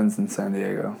is Lotman's in San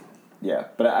Diego. Yeah,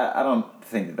 but I don't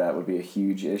think that would be a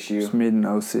huge issue. Just meet an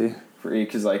OC.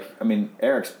 Because,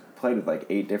 Eric's played with,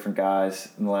 8 different guys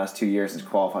in the last 2 years and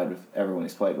qualified with everyone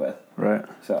he's played with. Right.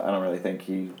 So I don't really think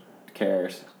he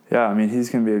cares. Yeah, he's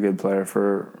going to be a good player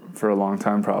for a long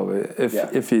time probably,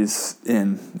 if he's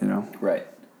in, Right.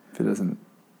 If he doesn't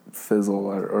fizzle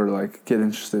or get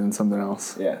interested in something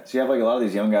else. Yeah, so you have, a lot of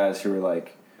these young guys who are,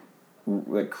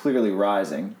 clearly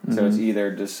rising. Mm-hmm. So it's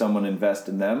either does someone invest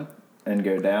in them and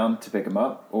go down to pick them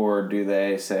up, or do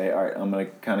they say, all right, I'm going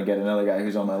to kind of get another guy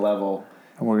who's on my level,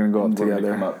 and we're going to go up together. We're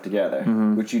going to come up together,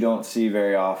 which you don't see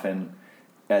very often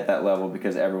at that level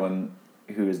because everyone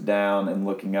who is down and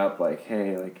looking up,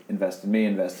 hey, invest in me.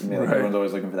 Right. Everyone's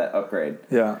always looking for that upgrade.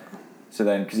 Yeah. So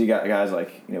then, because you got guys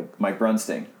like, Mike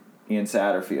Brunsting, Ian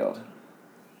Satterfield,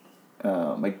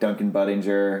 Duncan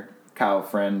Budinger, Kyle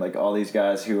Friend, all these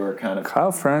guys who are kind of...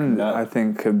 Kyle Friend, I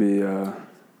think, could be...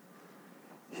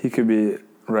 he could be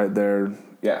right there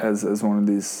as one of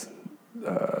these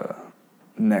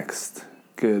next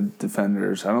good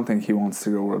defenders. I don't think he wants to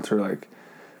go World Tour,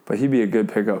 but he'd be a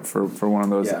good pickup for one of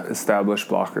those established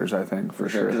blockers, I think, for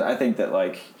sure. Because I think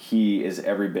that, he is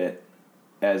every bit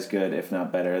as good, if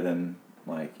not better, than,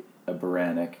 a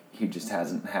Baranek. He just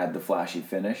hasn't had the flashy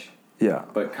finish. Yeah.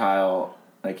 But Kyle...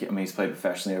 he's played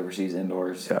professionally overseas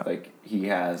indoors. Yeah. He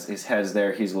has his head's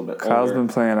there. He's a little bit Kyle's older. Been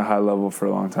playing at a high level for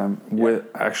a long time. Yeah. With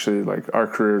actually, our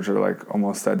careers are,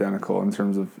 almost identical in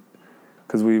terms of...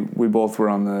 Because we both were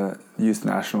on the youth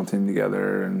national team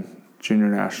together and junior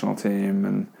national team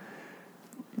and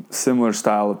similar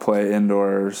style of play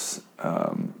indoors.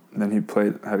 Then he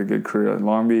had a good career at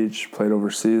Long Beach, played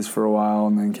overseas for a while,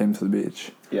 and then came to the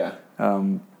beach. Yeah.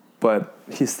 But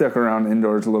he stuck around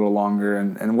indoors a little longer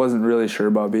and wasn't really sure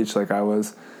about beach like I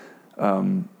was.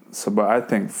 But I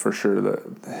think for sure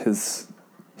that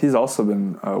he's also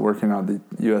been working out the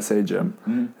USA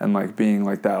gym and being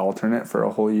that alternate for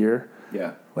a whole year.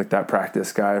 Yeah. That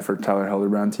practice guy for Tyler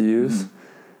Hildebrand to use.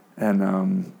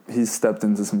 And he's stepped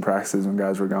into some practices when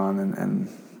guys were gone and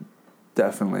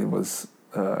definitely was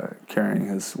carrying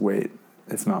his weight,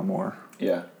 if not more.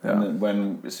 Yeah. And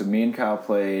then me and Kyle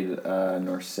played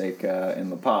Norseca in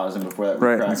La Paz, and before that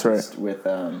we practiced with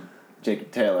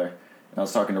Jacob Taylor. And I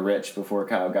was talking to Rich before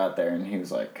Kyle got there, and he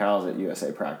was like, Kyle's at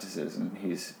USA practices, and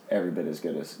he's every bit as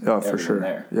good as everyone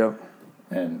there. Yep.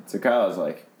 And so Kyle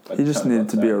was he just needed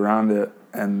to be around it,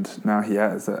 and now he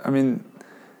has that.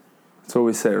 That's what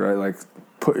we say, right?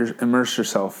 Immerse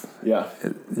yourself. Yeah.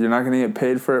 You're not going to get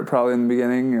paid for it probably in the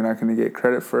beginning. You're not going to get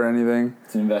credit for anything.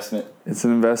 It's an investment. It's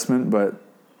an investment, but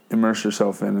immerse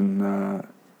yourself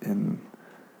in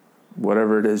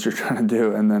whatever it is you're trying to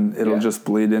do, and then it'll just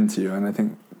bleed into you. And I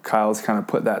think Kyle's kind of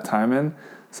put that time in,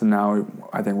 so now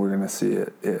I think we're going to see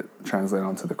it translate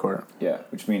onto the court. Yeah,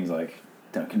 which means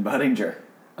Duncan Budinger.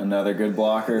 Another good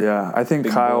blocker. Yeah, I think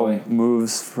Kyle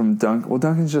moves from Duncan. Well,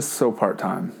 Duncan's just so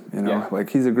part-time, Yeah.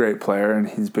 He's a great player, and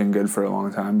he's been good for a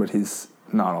long time, but he's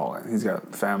not all in. He's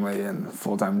got family and a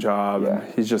full-time job,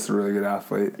 and he's just a really good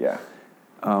athlete. Yeah.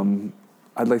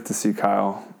 I'd like to see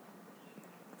Kyle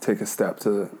take a step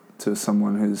to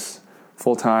someone who's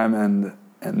full-time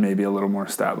and maybe a little more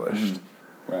established.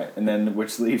 Mm-hmm. Right, and then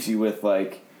which leaves you with,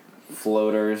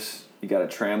 floaters. You got a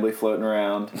Tremblay floating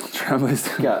around.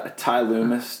 You got a Ty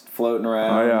Loomis floating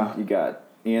around. Oh, yeah. You got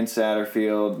Ian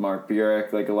Satterfield, Mark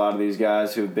Burek, a lot of these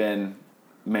guys who have been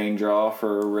main draw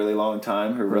for a really long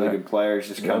time, who are really good players,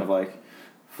 just kind of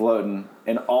floating.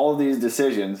 And all of these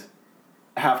decisions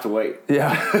have to wait.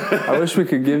 Yeah. I wish we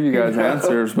could give you guys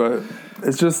answers, but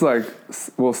it's just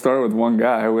we'll start with one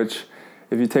guy, which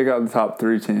if you take out the top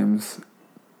 3 teams...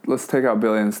 Let's take out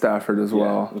Billy and Stafford as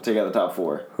well. We'll take out the top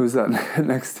 4. Who's that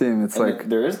next team? It's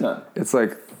there is none. It's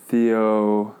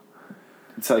Theo.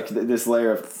 It's this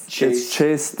layer of Chase. It's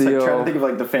Chase, Theo. It's trying to think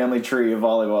of the family tree of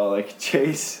volleyball.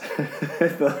 Chase,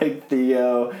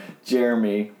 Theo,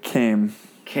 Jeremy, Kame,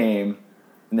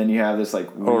 And then you have this like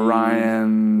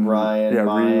Ryan, Miles,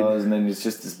 Reed. and then it's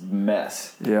just this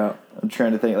mess. Yeah. I'm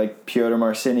trying to think, like Pyotr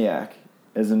Marciniak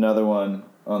is another one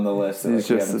on the list. He's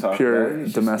just a pure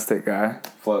domestic guy.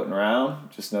 Floating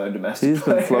around, just another domestic He's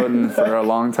player. been floating for a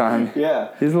long time. Yeah.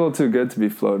 He's a little too good to be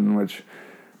floating, which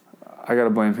I got to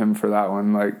blame him for that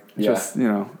one. Like, just,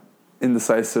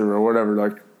 indecisive or whatever.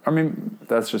 Like, I mean,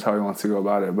 that's just how he wants to go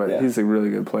about it, but he's a really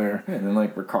good player. And then,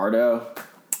 like, Ricardo.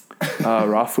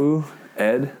 Rafu,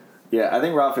 Ed. Yeah, I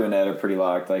think Rafu and Ed are pretty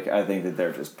locked. Like, I think that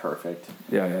they're just perfect.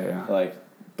 Yeah. Like,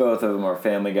 both of them are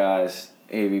family guys,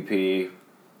 AVP.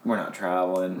 We're not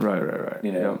traveling. Right.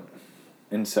 You know? Yep.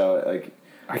 And so, like...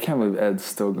 I can't believe Ed's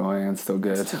still going and still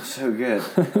good. Still so good.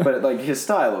 But, like, his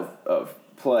style of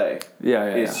play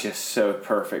is just so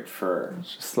perfect for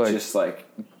just like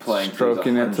playing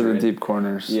stroking it to the deep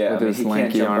corners with his lanky arms. He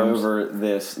can't jump over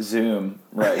this zoom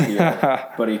right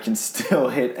here, but he can still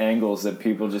hit angles that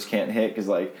people just can't hit because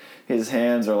like his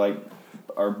hands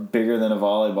are bigger than a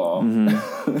volleyball.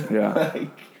 Mm-hmm.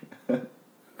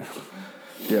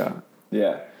 Yeah.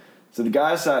 Yeah. So the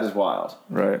guy's side is wild.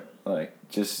 Right. Like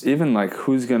just even like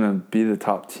who's gonna be the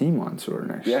top team on tour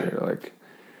next year? Like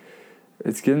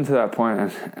it's getting to that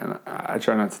point, and I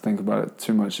try not to think about it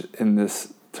too much in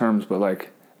this terms, but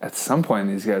like at some point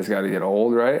these guys got to get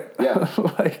old, right? Yeah,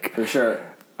 like for sure.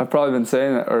 I've probably been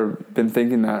saying that or been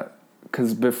thinking that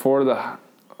because before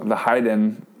the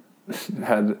Haydn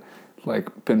had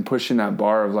like been pushing that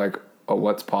bar of like, oh,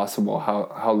 what's possible?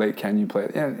 How late can you play?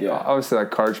 And obviously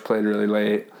like Karch played really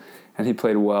late, and he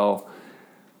played well,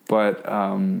 but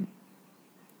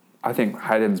I think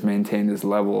Haydn's maintained his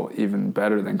level even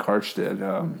better than Karch did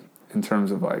in terms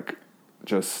of like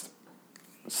just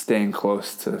staying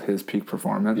close to his peak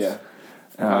performance. Yeah,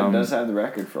 Haydn does have the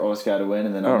record for oldest guy to win,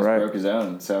 and then almost broke his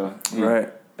own. So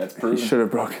that's proven. He should have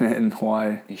broken it in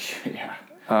Hawaii. He should,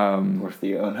 or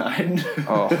Theo and Haydn.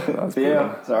 Oh, that's Theo.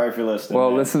 brutal. Sorry if you're listening.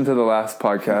 Well, listen to the last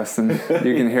podcast, and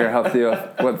you can hear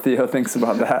what Theo thinks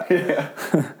about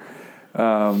that.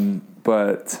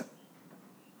 But.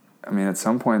 I mean, at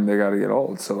some point they got to get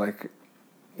old. So, like,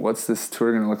 what's this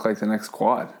tour going to look like the next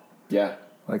quad? Yeah.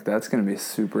 Like, that's going to be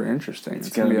super interesting. It's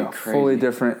going to be a crazy. Fully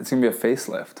different. It's going to be a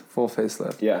facelift, full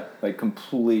facelift. Yeah, like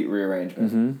complete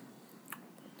rearrangement.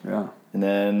 Mm-hmm. Yeah. And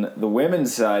then the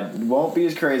women's side won't be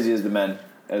as crazy as the men,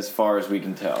 as far as we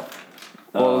can tell.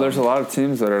 Well, there's a lot of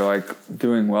teams that are like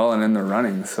doing well and in the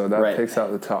running, so that takes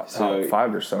out the top 5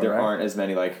 or so. There aren't as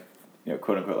many like,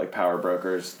 quote unquote, like power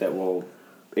brokers that will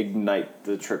ignite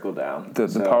the trickle down. The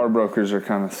power brokers are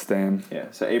kind of staying. Yeah.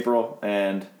 So April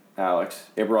Ross,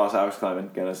 Alex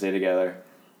Clement gonna stay together.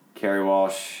 Carrie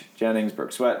Walsh, Jennings,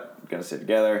 Brooke Sweat gonna stay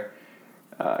together.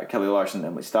 Kelly Larson,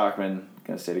 Emily Stockman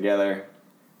gonna stay together.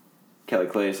 Kelly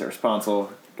Clay, Sarah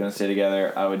Sponsel gonna stay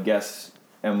together. I would guess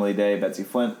Emily Day, Betsy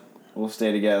Flint will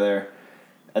stay together.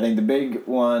 I think the big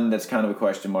one that's kind of a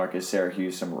question mark is Sarah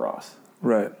Hughes, Summer Ross.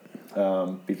 Right.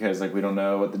 Because like we don't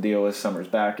know what the deal with Summer's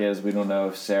back is. We don't know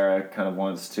if Sarah kind of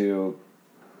wants to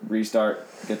restart,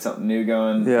 get something new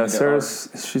going. Yeah,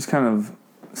 she's kind of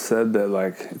said that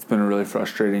like it's been a really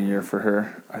frustrating year for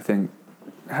her. I think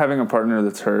having a partner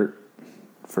that's hurt,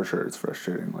 for sure, it's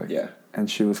frustrating. Like, and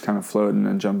she was kind of floating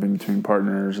and jumping between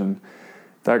partners, and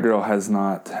that girl has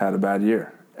not had a bad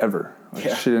year ever.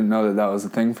 Like, she didn't know that was a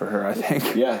thing for her, I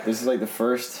think. Yeah, this is like the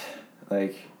first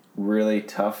like really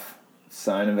tough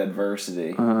sign of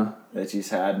adversity that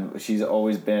she's had, and she's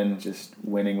always been just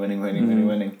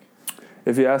winning.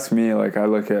 If you ask me, like I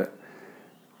look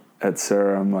at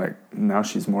Sarah, I'm like, now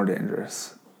she's more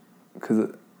dangerous. Because,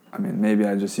 I mean, maybe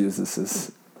I just use this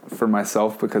as for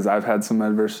myself because I've had some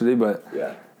adversity, but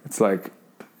it's like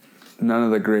none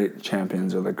of the great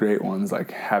champions or the great ones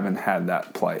like haven't had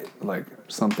that plight. Like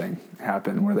something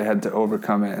happened where they had to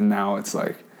overcome it, and now it's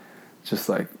like just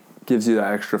like gives you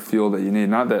that extra fuel that you need.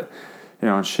 Not that,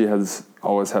 she has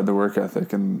always had the work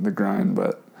ethic and the grind,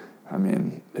 but I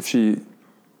mean, if she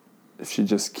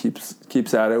just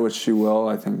keeps at it, which she will,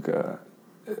 I think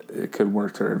it could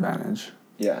work to her advantage.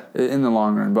 Yeah. In the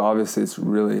long run, but obviously it's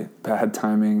really bad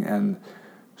timing and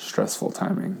stressful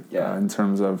timing in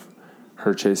terms of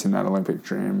her chasing that Olympic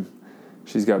dream.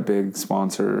 She's got big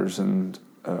sponsors and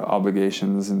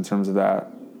obligations in terms of that,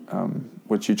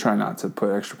 which you try not to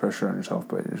put extra pressure on yourself,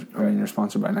 but you're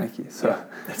sponsored by Nike. So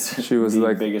she was the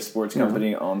like biggest sports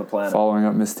company on the planet. Following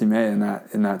up Misty May in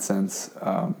that sense.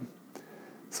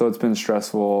 So it's been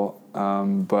stressful,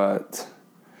 but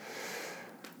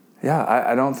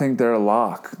I don't think they're a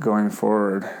lock going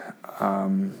forward.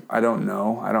 I don't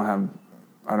know.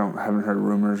 Haven't heard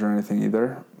rumors or anything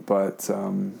either, but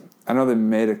I know they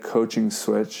made a coaching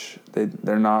switch.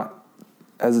 They're not,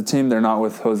 as a team, they're not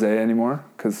with Jose anymore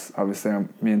because obviously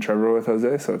me and Trevor are with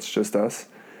Jose, so it's just us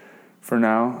for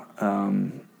now.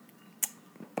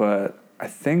 But I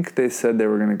think they said they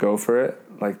were going to go for it.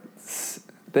 Like,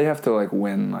 they have to, like,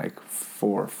 win, like,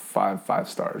 4 or 5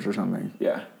 stars or something.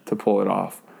 Yeah. To pull it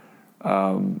off.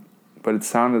 But it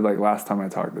sounded like last time I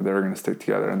talked that they were going to stick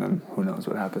together, and then who knows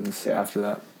what happens after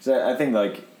that. So I think,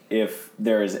 like, if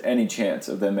there is any chance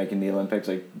of them making the Olympics,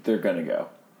 like, they're going to go.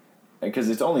 Because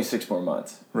it's only 6 more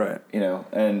months. Right. You know?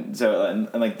 And so,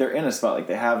 and like, they're in a spot. Like,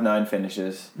 they have 9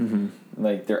 finishes. Mm-hmm.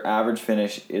 Like, their average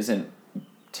finish isn't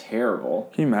terrible.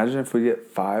 Can you imagine if we get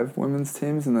 5 women's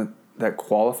teams that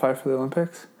qualify for the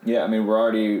Olympics? Yeah, I mean, we're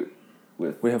already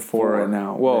with... We have 4 right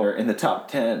now. Well, that are in the top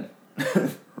 10.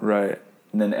 Right.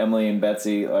 And then Emily and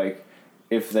Betsy, like,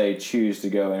 if they choose to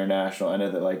go international, I know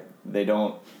that, like, they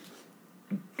don't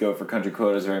go for country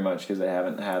quotas very much because they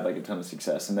haven't had, like, a ton of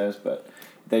success in those, but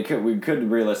we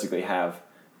could realistically have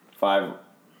 5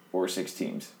 or 6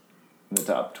 teams in the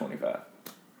top 25.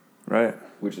 Right.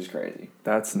 Which is crazy.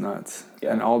 That's nuts.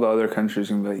 Yeah. And all the other countries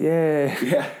can be like, yay.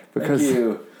 Yeah, thank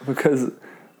you. Because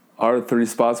our 3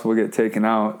 spots will get taken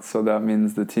out, so that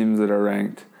means the teams that are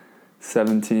ranked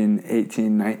 17,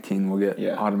 18, 19 will get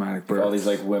automatic berths. All these,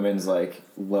 like, women's, like,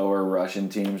 lower Russian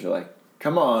teams are like,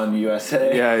 come on,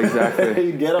 USA. Yeah,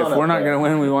 exactly. Get on if we're not going to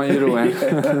win, we want you to win.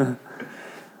 Yeah.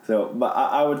 So, but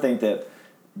I would think that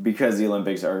because the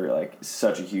Olympics are, like,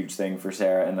 such a huge thing for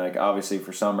Sarah, and, like, obviously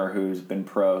for Summer, who's been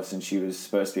pro since she was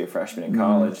supposed to be a freshman in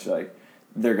college, like,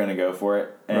 they're going to go for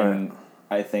it. And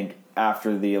I think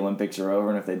after the Olympics are over,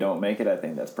 and if they don't make it, I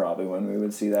think that's probably when we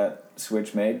would see that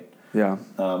switch made. Yeah.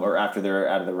 Or after they're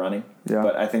out of the running. Yeah.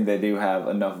 But I think they do have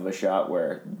enough of a shot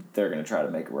where they're going to try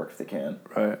to make it work if they can.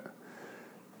 Right.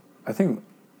 I think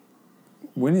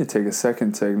we need to take a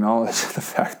second to acknowledge the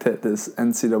fact that this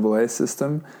NCAA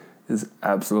system is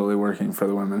absolutely working for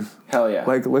the women. Hell yeah.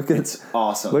 Like, it's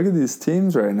awesome. Look at these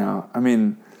teams right now. I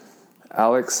mean,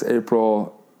 Alex,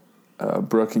 April,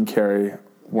 Brooke, and Carrie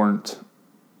weren't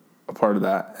a part of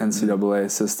that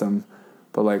NCAA system,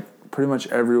 but, like, pretty much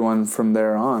everyone from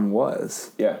there on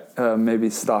was. Yeah. Maybe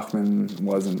Stockman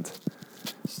wasn't.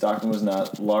 Stockman was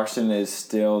not. Larson is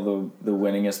still the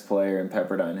winningest player in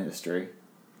Pepperdine history.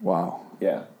 Wow.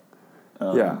 Yeah.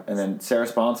 Yeah. And then Sarah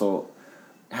Sponsel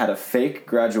had a fake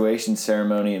graduation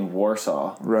ceremony in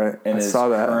Warsaw. Right. And I saw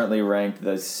that. Currently ranked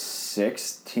the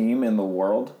 6th team in the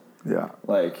world. Yeah.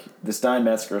 Like, the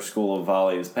Steinmetzger School of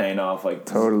Volley is paying off. Like,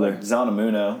 totally. Like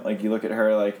Zanamuno. Like, you look at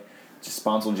her, like, just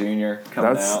Sponsel Jr.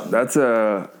 coming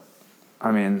out.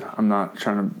 I mean, I'm not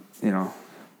trying to,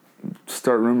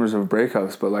 start rumors of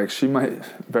breakups, but, like, she might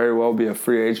very well be a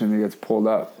free agent that gets pulled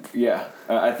up. Yeah.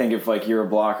 I think if, like, you're a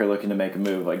blocker looking to make a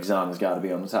move, like, Zana's got to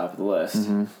be on the top of the list.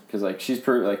 Because, like,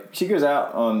 she goes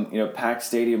out on, packed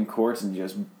stadium courts and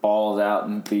just balls out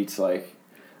and beats, like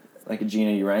a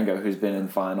Gina Urango who's been in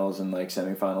finals and, like,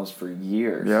 semifinals for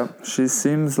years. Yep. She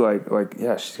seems like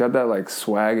she's got that, like,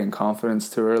 swag and confidence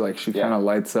to her. Like, she kind of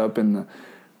lights up in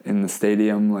the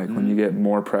stadium, like, when you get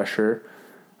more pressure.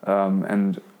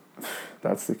 And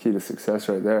that's the key to success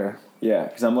right there. Yeah,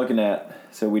 because I'm looking at,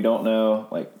 so we don't know,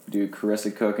 like, do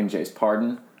Carissa Cook and Jace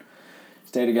Pardon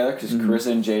stay together? Because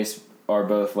Carissa and Jace are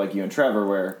both like you and Trevor,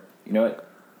 where, you know what,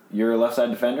 you're a left side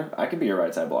defender, I could be your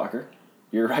right side blocker.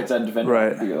 You're a right side defender, I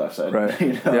could be your left side. Right.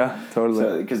 Yeah,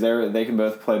 totally. Because they can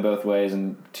both play both ways,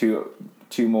 and two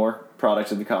more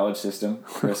products of the college system.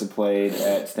 Carissa played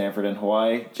at Stanford and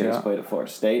Hawaii. Jace played at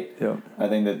Florida State. Yep. I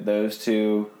think that those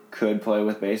two could play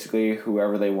with basically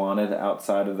whoever they wanted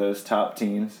outside of those top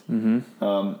teams.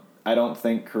 I don't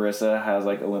think Carissa has,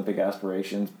 like, Olympic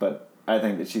aspirations, but I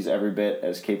think that she's every bit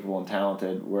as capable and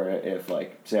talented, where if,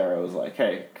 like, Sarah was like,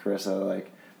 hey, Carissa, like,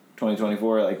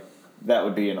 2024, like, that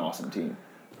would be an awesome team.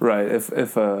 Right,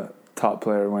 if a top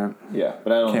player went. Yeah,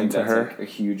 but I don't think that's, like, a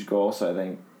huge goal, so I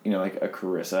think, like, a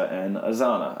Carissa and a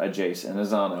Zana, a Jace and a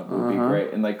Zana would be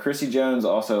great. And, like, Chrissy Jones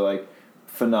also, like,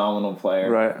 phenomenal player.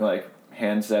 Right. Like,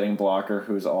 hand-setting blocker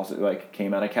who's also, like,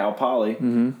 came out of Cal Poly,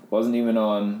 wasn't even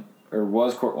on, or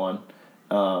was court one,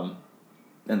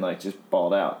 and, like, just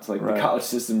balled out. It's like the college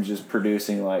system's just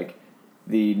producing, like,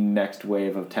 the next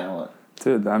wave of talent.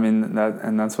 Dude, I mean,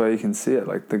 that's why you can see it.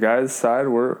 Like, the guys' side,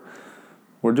 we're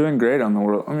doing great on the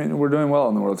world. I mean, we're doing well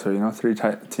on the World Tour, 3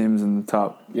 teams in the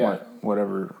top,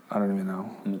 whatever, I don't even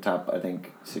know. In the top, I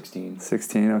think, 16.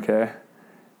 16, okay.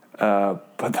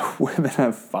 But the women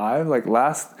have 5. Like,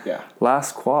 last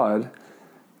quad,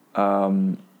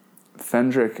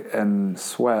 Fendrick and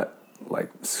Sweat, like,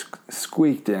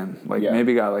 squeaked in. Like,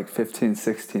 maybe got, like, 15th,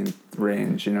 16th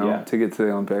range, to get to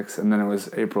the Olympics. And then it was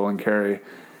April and Carrie.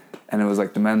 And it was,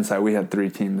 like, the men's side, we had 3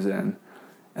 teams in.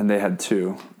 And they had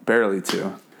 2, barely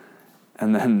 2.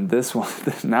 And then this one,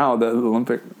 now the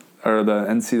Olympic or the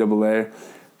NCAA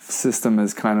system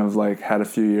has kind of like had a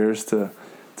few years to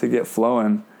get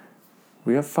flowing.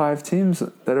 We have 5 teams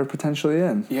that are potentially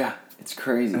in. Yeah, it's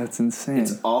crazy. That's insane.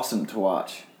 It's awesome to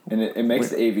watch. And it makes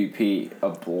the AVP a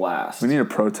blast. We need to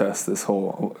protest this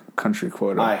whole country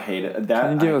quota. I hate it.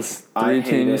 Can you give us 3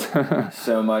 teams? It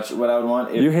so much. What I would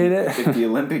want... You hate it? If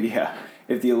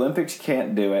the Olympics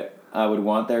can't do it, I would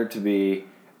want there to be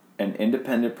an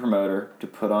independent promoter to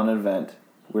put on an event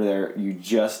where you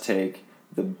just take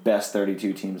the best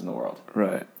 32 teams in the world.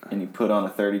 Right. And you put on a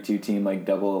 32 team like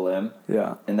double a limb.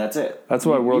 Yeah. And that's it. That's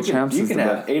why World Champs is the best. You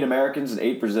can have 8 Americans and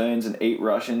 8 Brazilians and 8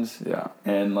 Russians. Yeah.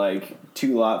 And like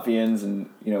 2 Latvians and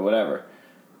whatever.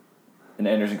 And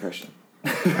Anders and Christian.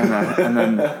 and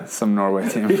then some Norway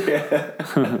team.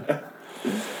 Yeah.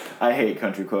 I hate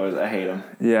country quotas. I hate them.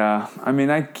 Yeah. I mean,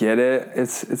 I get it.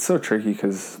 It's so tricky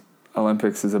because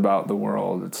Olympics is about the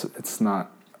world. It's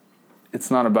not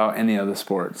about any of the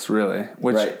sports, really.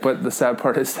 Right. But the sad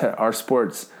part is that our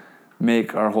sports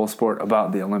make our whole sport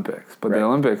about the Olympics. But the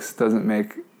Olympics doesn't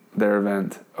make their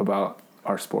event about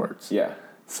our sports. Yeah.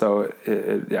 So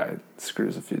it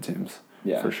screws a few teams.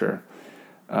 Yeah. For sure.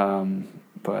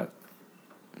 But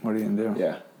what are you gonna do?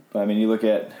 Yeah. But I mean, you look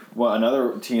at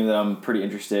another team that I'm pretty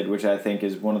interested, which I think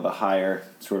is one of the higher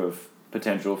sort of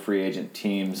potential free agent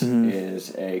teams,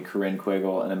 is a Corinne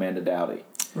Quiggle and Amanda Dowdy.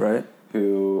 Right.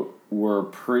 Who were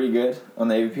pretty good on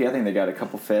the AVP. I think they got a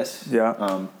couple fifths.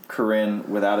 Yeah.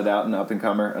 Corinne, without a doubt, an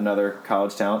up-and-comer, another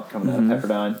college talent coming out of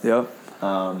Pepperdine. Yep.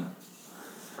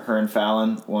 Her and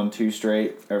Fallon won 2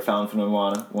 straight, or Fallon from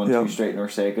Nuwana won 2 straight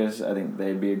Norsecas. I think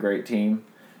they'd be a great team.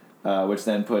 Which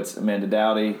then puts Amanda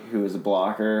Dowdy, who is a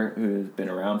blocker, who's been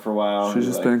around for a while. She's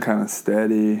just been kind of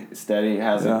steady.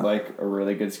 Has like a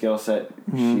really good skill set.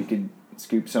 She could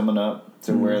scoop someone up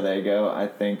to where they go. I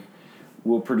think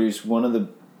will produce one of the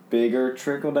bigger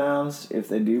trickle downs if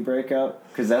they do break up,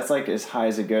 because that's like as high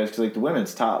as it goes. Because like the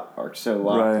women's top are so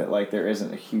locked that like there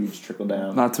isn't a huge trickle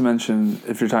down. Not to mention,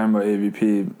 if you're talking about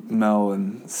AVP, Mel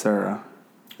and Sarah.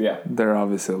 Yeah, they're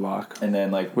obviously a lock. And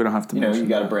then like we don't have to. You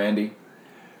got a Brandy.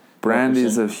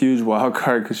 Brandy's a huge wild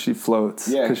card because she floats.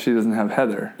 Yeah, because she doesn't have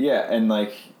Heather. Yeah, and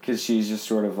like because she's just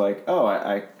sort of like,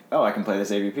 I can play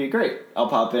this AVP. Great, I'll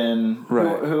pop in.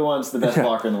 Right. Who wants the best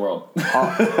blocker in the world?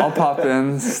 I'll pop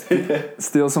in,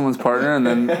 steal someone's partner, and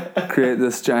then create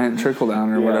this giant trickle down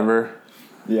or whatever.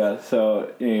 Yeah,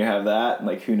 so you have that. And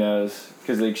like, who knows?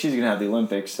 Because like she's gonna have the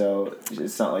Olympics, so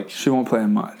it's not like she won't play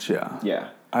much. Yeah. Yeah.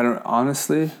 I don't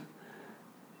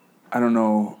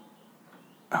know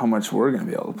how much we're gonna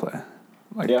be able to play.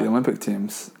 Like the Olympic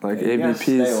teams, like AVPs.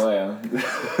 Stay away.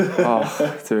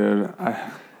 Oh, dude,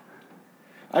 I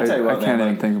tell you what, I can't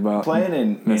even think about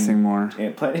missing more.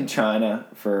 Playing in China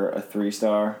for a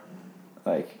 3-star,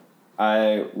 like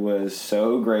I was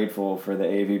so grateful for the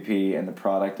AVP and the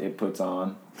product it puts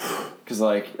on, because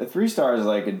like a 3-star is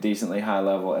like a decently high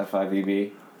level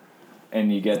FIVB,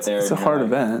 and you get there. It's a hard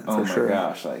event. Oh for sure. My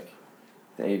gosh, like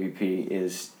the AVP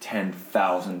is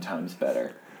 10,000 times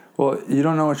better. Well, you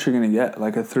don't know what you're gonna get.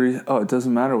 Like a 3. Oh, it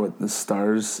doesn't matter what the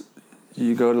stars.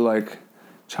 You go to like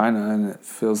China and it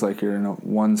feels like you're in a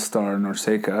 1-star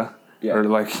Norseca, or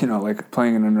like like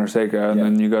playing in a Norseca, and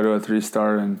then you go to a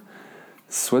 3-star in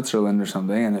Switzerland or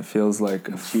something, and it feels like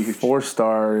a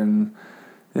 4-star in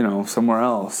somewhere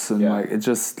else, and like it's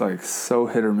just like so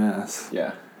hit or miss.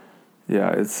 Yeah,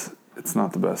 it's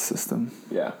not the best system.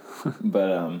 Yeah,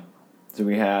 but so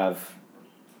we have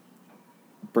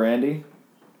Brandy,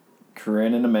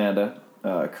 Corinne and Amanda,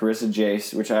 Carissa,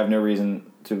 Jace, which I have no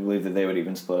reason to believe that they would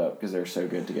even split up because they're so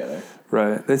good together.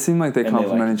 Right. They seem like they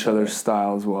complement each other's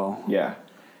style as well. Yeah.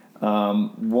 Two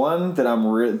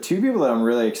people that I'm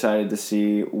really excited to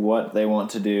see what they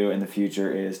want to do in the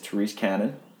future is Therese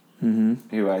Cannon,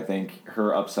 who I think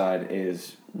her upside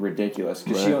is ridiculous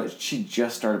because she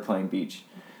just started playing beach.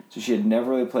 So she had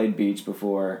never really played beach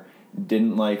before.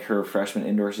 Didn't like her freshman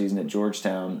indoor season at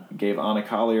Georgetown. Gave Anna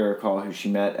Collier a call, who she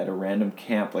met at a random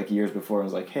camp like years before, and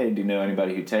was like, "Hey, do you know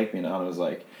anybody who'd take me?" And Anna was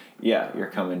like, "Yeah, you're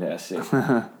coming to SC."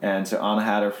 And so Anna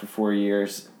had her for 4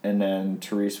 years, and then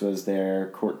Therese was their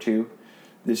court 2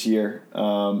 this year.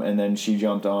 And then she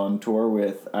jumped on tour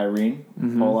with Irene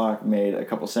Pollock, made a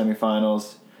couple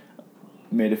semifinals,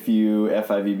 made a few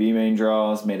FIVB main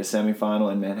draws, made a semifinal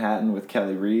in Manhattan with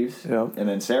Kelly Reeves, and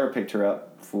then Sarah picked her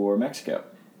up for Mexico.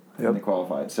 And they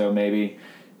qualified. So maybe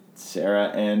Sarah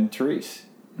and Therese,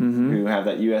 who have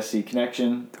that USC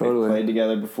connection. Totally. They've played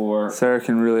together before. Sarah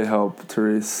can really help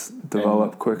Therese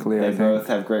develop quickly, I think. They both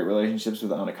have great relationships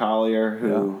with Anna Collier,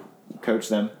 who coached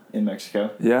them in Mexico.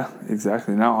 Yeah,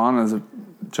 exactly. Now Anna's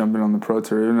jumping on the pro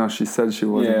tour, even though she said she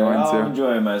wasn't going to. I'm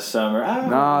enjoying my summer.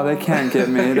 No, they can't get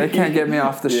me. They can't get me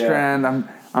off the strand.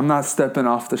 I'm not stepping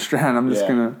off the strand. I'm just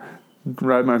gonna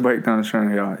ride my bike down the strand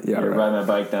and go, right. Ride my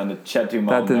bike down to Chetumal,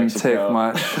 That didn't Mexico. take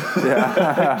much.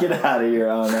 Yeah. Get out of here,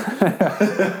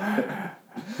 Anna.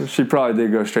 She probably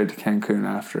did go straight to Cancun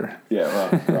after. Yeah, well,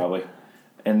 probably.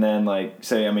 And then,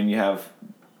 you have,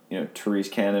 Therese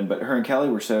Cannon, but her and Kelly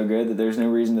were so good that there's no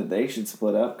reason that they should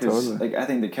split up. Because, Totally. I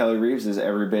think that Kelly Reeves is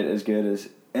every bit as good as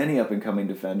any up-and-coming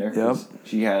defender. Yep.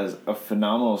 She has a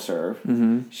phenomenal serve.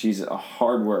 Mm-hmm. She's a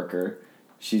hard worker.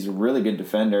 She's a really good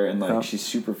defender, and, she's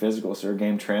super physical, so her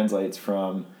game translates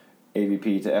from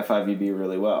AVP to FIVB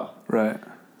really well. Right.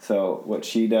 So what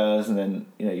she does, and then,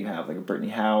 you have, a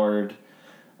Brittany Howard,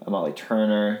 a Molly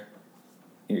Turner.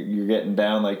 You're getting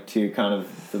down, to kind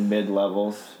of the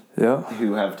mid-levels. Yeah.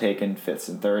 Who have taken fifths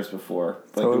and thirds before.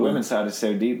 But Totally. the women's side is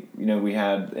so deep. We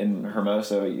had in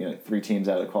Hermosa, 3 teams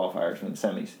out of the qualifiers from the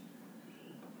semis.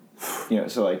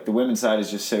 So the women's side is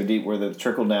just so deep where the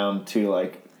trickle down to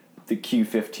the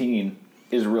Q15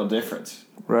 is a real difference.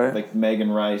 Right.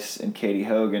 Megan Rice and Katie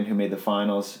Hogan, who made the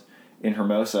finals in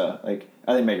Hermosa.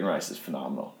 I think Megan Rice is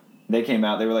phenomenal. They came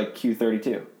out, they were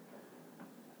Q32.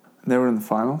 They were in the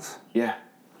finals? Yeah.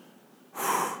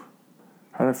 How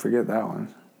did I forget that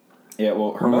one? Yeah,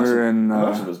 well, Hermosa,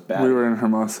 Hermosa was bad. We were in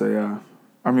Hermosa, yeah.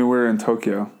 I mean, we were in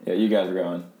Tokyo. Yeah, you guys were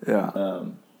going. Yeah.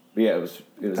 But yeah, it was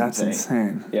That's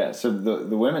insane. Yeah, so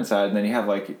the women's side, and then you have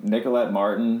Nicolette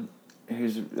Martin,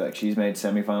 who's she's made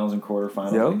semifinals and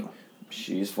quarterfinals. Yep.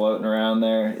 She's floating around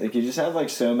there. You just have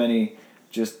so many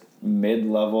just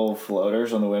mid-level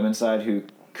floaters on the women's side who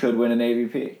could win an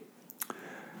AVP.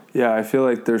 Yeah, I feel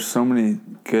like there's so many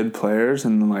good players,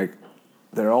 and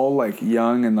they're all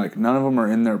young, and none of them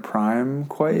are in their prime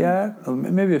quite yet.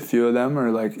 Maybe a few of them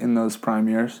are in those prime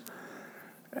years,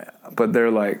 but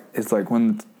they're it's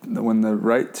when the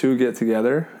right two get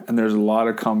together, and there's a lot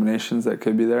of combinations that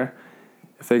could be there.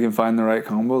 If they can find the right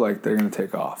combo, they're gonna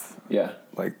take off. Yeah,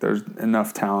 there's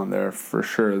enough talent there for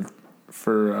sure.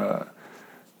 For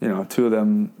two of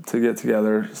them to get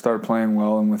together, start playing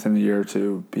well, and within a year or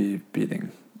two be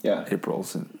beating. Yeah.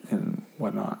 Aprils and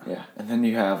whatnot. Yeah. And then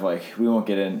you have we won't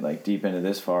get in deep into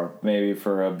this far, maybe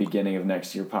for a beginning of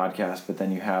next year podcast, but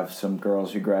then you have some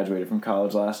girls who graduated from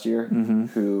college last year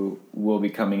who will be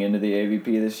coming into the AVP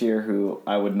this year who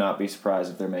I would not be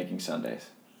surprised if they're making Sundays.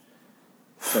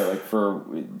 So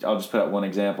I'll just put out one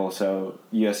example. So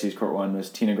USC's court one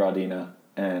was Tina Gradina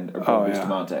and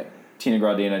Bustamante. Tina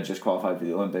Gradina just qualified for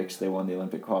the Olympics. They won the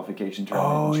Olympic qualification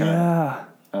tournament in China.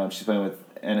 Yeah. She's playing with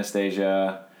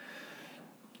Anastasia.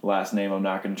 Last name I'm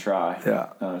not going to try.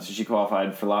 Yeah. So she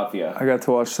qualified for Latvia. I got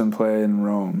to watch them play in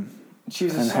Rome.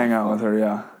 Hang out with her,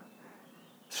 yeah.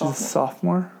 She's a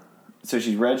sophomore? So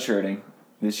she's redshirting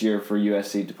this year for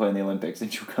USC to play in the Olympics,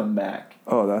 and she'll come back.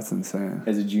 Oh, that's insane.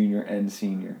 As a junior and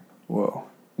senior. Whoa.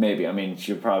 Maybe. I mean,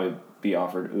 she'll probably be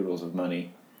offered oodles of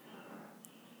money.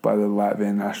 By the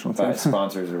Latvian national team. By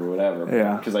sponsors or whatever.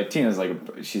 Yeah. Because Tina's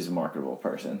she's a marketable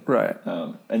person. Right.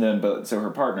 And then, so her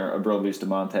partner, Abril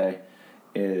Bustamante,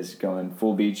 is going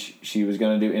full beach. She was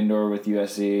going to do indoor with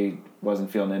USC,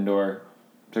 wasn't feeling indoor,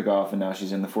 took off, and now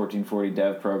she's in the 1440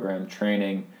 dev program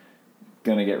training,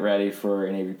 going to get ready for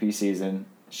an AVP season.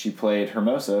 She played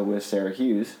Hermosa with Sarah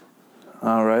Hughes.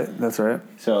 All right, that's right.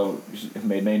 So she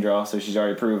made main draw, so she's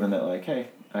already proven that, hey,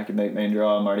 I can make main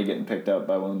draw. I'm already getting picked up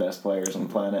by one of the best players on the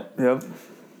planet. Yep.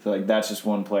 So, that's just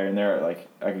one player in there.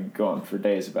 I could go on for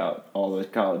days about all the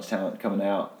college talent coming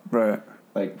out. Right.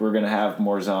 We're going to have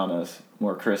more Zanas,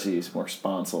 more Chrissies, more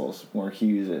Sponsels, more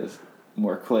Hugheses,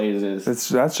 more Clayses.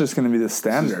 That's just going to be the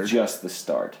standard. This is just the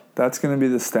start. That's going to be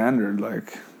the standard.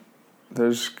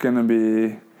 There's going to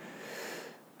be...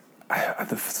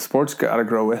 the sport's got to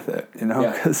grow with it,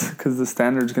 because the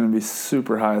standard's going to be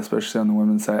super high, especially on the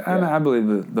women's side. And I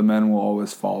believe the men will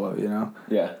always follow,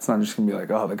 Yeah. It's not just going to be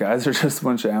the guys are just a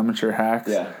bunch of amateur hacks.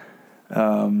 Yeah.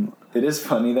 It is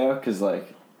funny, though, because,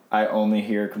 I only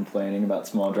hear complaining about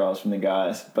small draws from the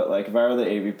guys. But, if I were the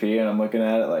AVP and I'm looking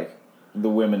at it, the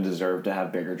women deserve to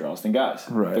have bigger draws than guys.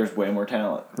 Right. There's way more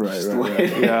talent. Right, Just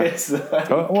right.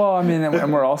 Well, I mean,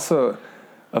 and we're also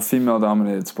a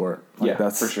female-dominated sport.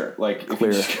 That's for sure. If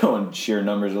clear. you just go on sheer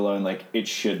numbers alone, it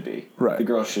should be. Right. The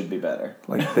girls should be better.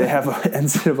 They have an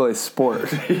NCAA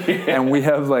sport, and we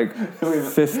have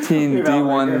 15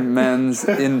 D1 men's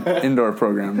indoor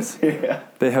programs. Yeah.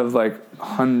 They have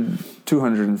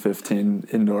 215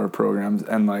 indoor programs,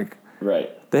 and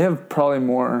right. They have probably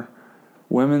more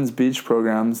women's beach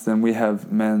programs than we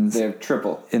have men's. They have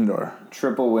triple indoor.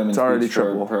 Triple women's it's already beach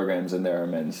triple programs, and there are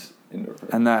men's indoor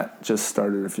programs. And that just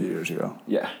started a few years ago.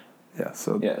 Yeah. Yeah,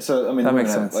 so I mean, that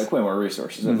makes sense. Like way more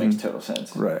resources. That makes total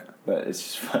sense. Right. But it's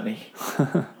just funny.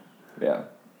 Yeah.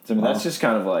 So I mean, that's just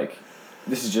kind of like,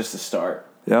 this is just the start.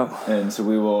 Yep. And so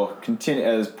we will continue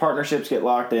as partnerships get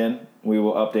locked in. We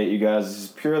will update you guys. This is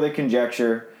purely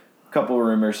conjecture. A couple of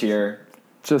rumors here.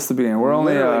 Just the beginning. We're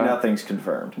only literally nothing's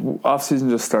confirmed. Off season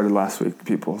just started last week,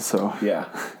 people. So yeah.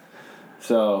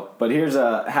 So, but here's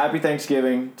a happy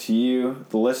Thanksgiving to you,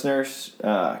 the listeners.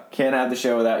 Can't have the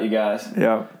show without you guys.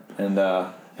 Yeah. And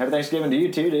happy Thanksgiving to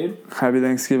you too, dude. Happy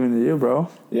Thanksgiving to you, bro.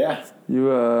 Yeah.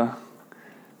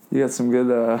 You got some good.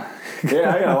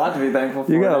 Yeah, I got a lot to be thankful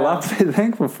for. You got a lot to be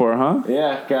thankful for, huh?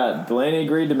 Yeah, God. Delaney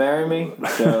agreed to marry me,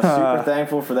 so super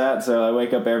thankful for that. So I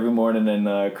wake up every morning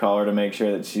and call her to make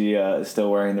sure that she is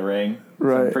still wearing the ring.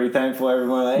 Right. So I'm pretty thankful every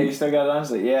morning. Hey, you still got it on? I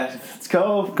was like, yeah, let's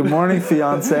go. Good morning,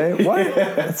 fiance. What?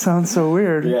 Yeah. That sounds so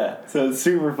weird. Yeah, so it's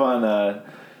super fun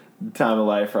time of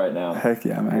life right now. Heck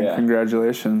yeah, man. Yeah.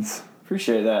 Congratulations.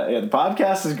 Appreciate that. Yeah, the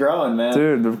podcast is growing, man.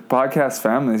 Dude, the podcast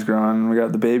family's growing. We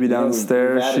got the baby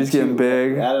downstairs. She's getting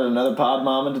big. Added another pod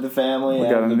mama to the family. We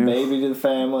got added a baby to the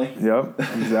family. Yep,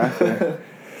 exactly.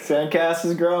 SANDCAST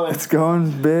is growing. It's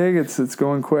going big. It's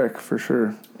going quick, for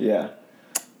sure. Yeah.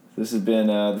 This has been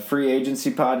the Free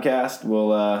Agency Podcast. We'll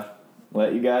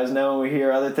let you guys know when we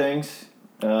hear other things.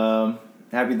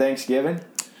 Happy Thanksgiving.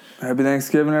 Happy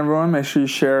Thanksgiving, everyone. Make sure you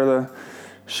share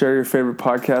your favorite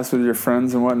podcast with your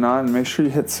friends and whatnot, and make sure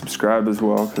you hit subscribe as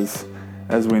well, because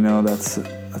as we know, that's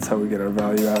how we get our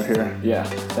value out here. Yeah.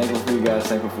 Thankful for you guys.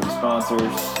 Thankful for the sponsors.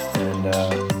 And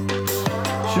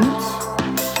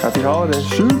shoots. Happy holidays.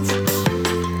 Shoots.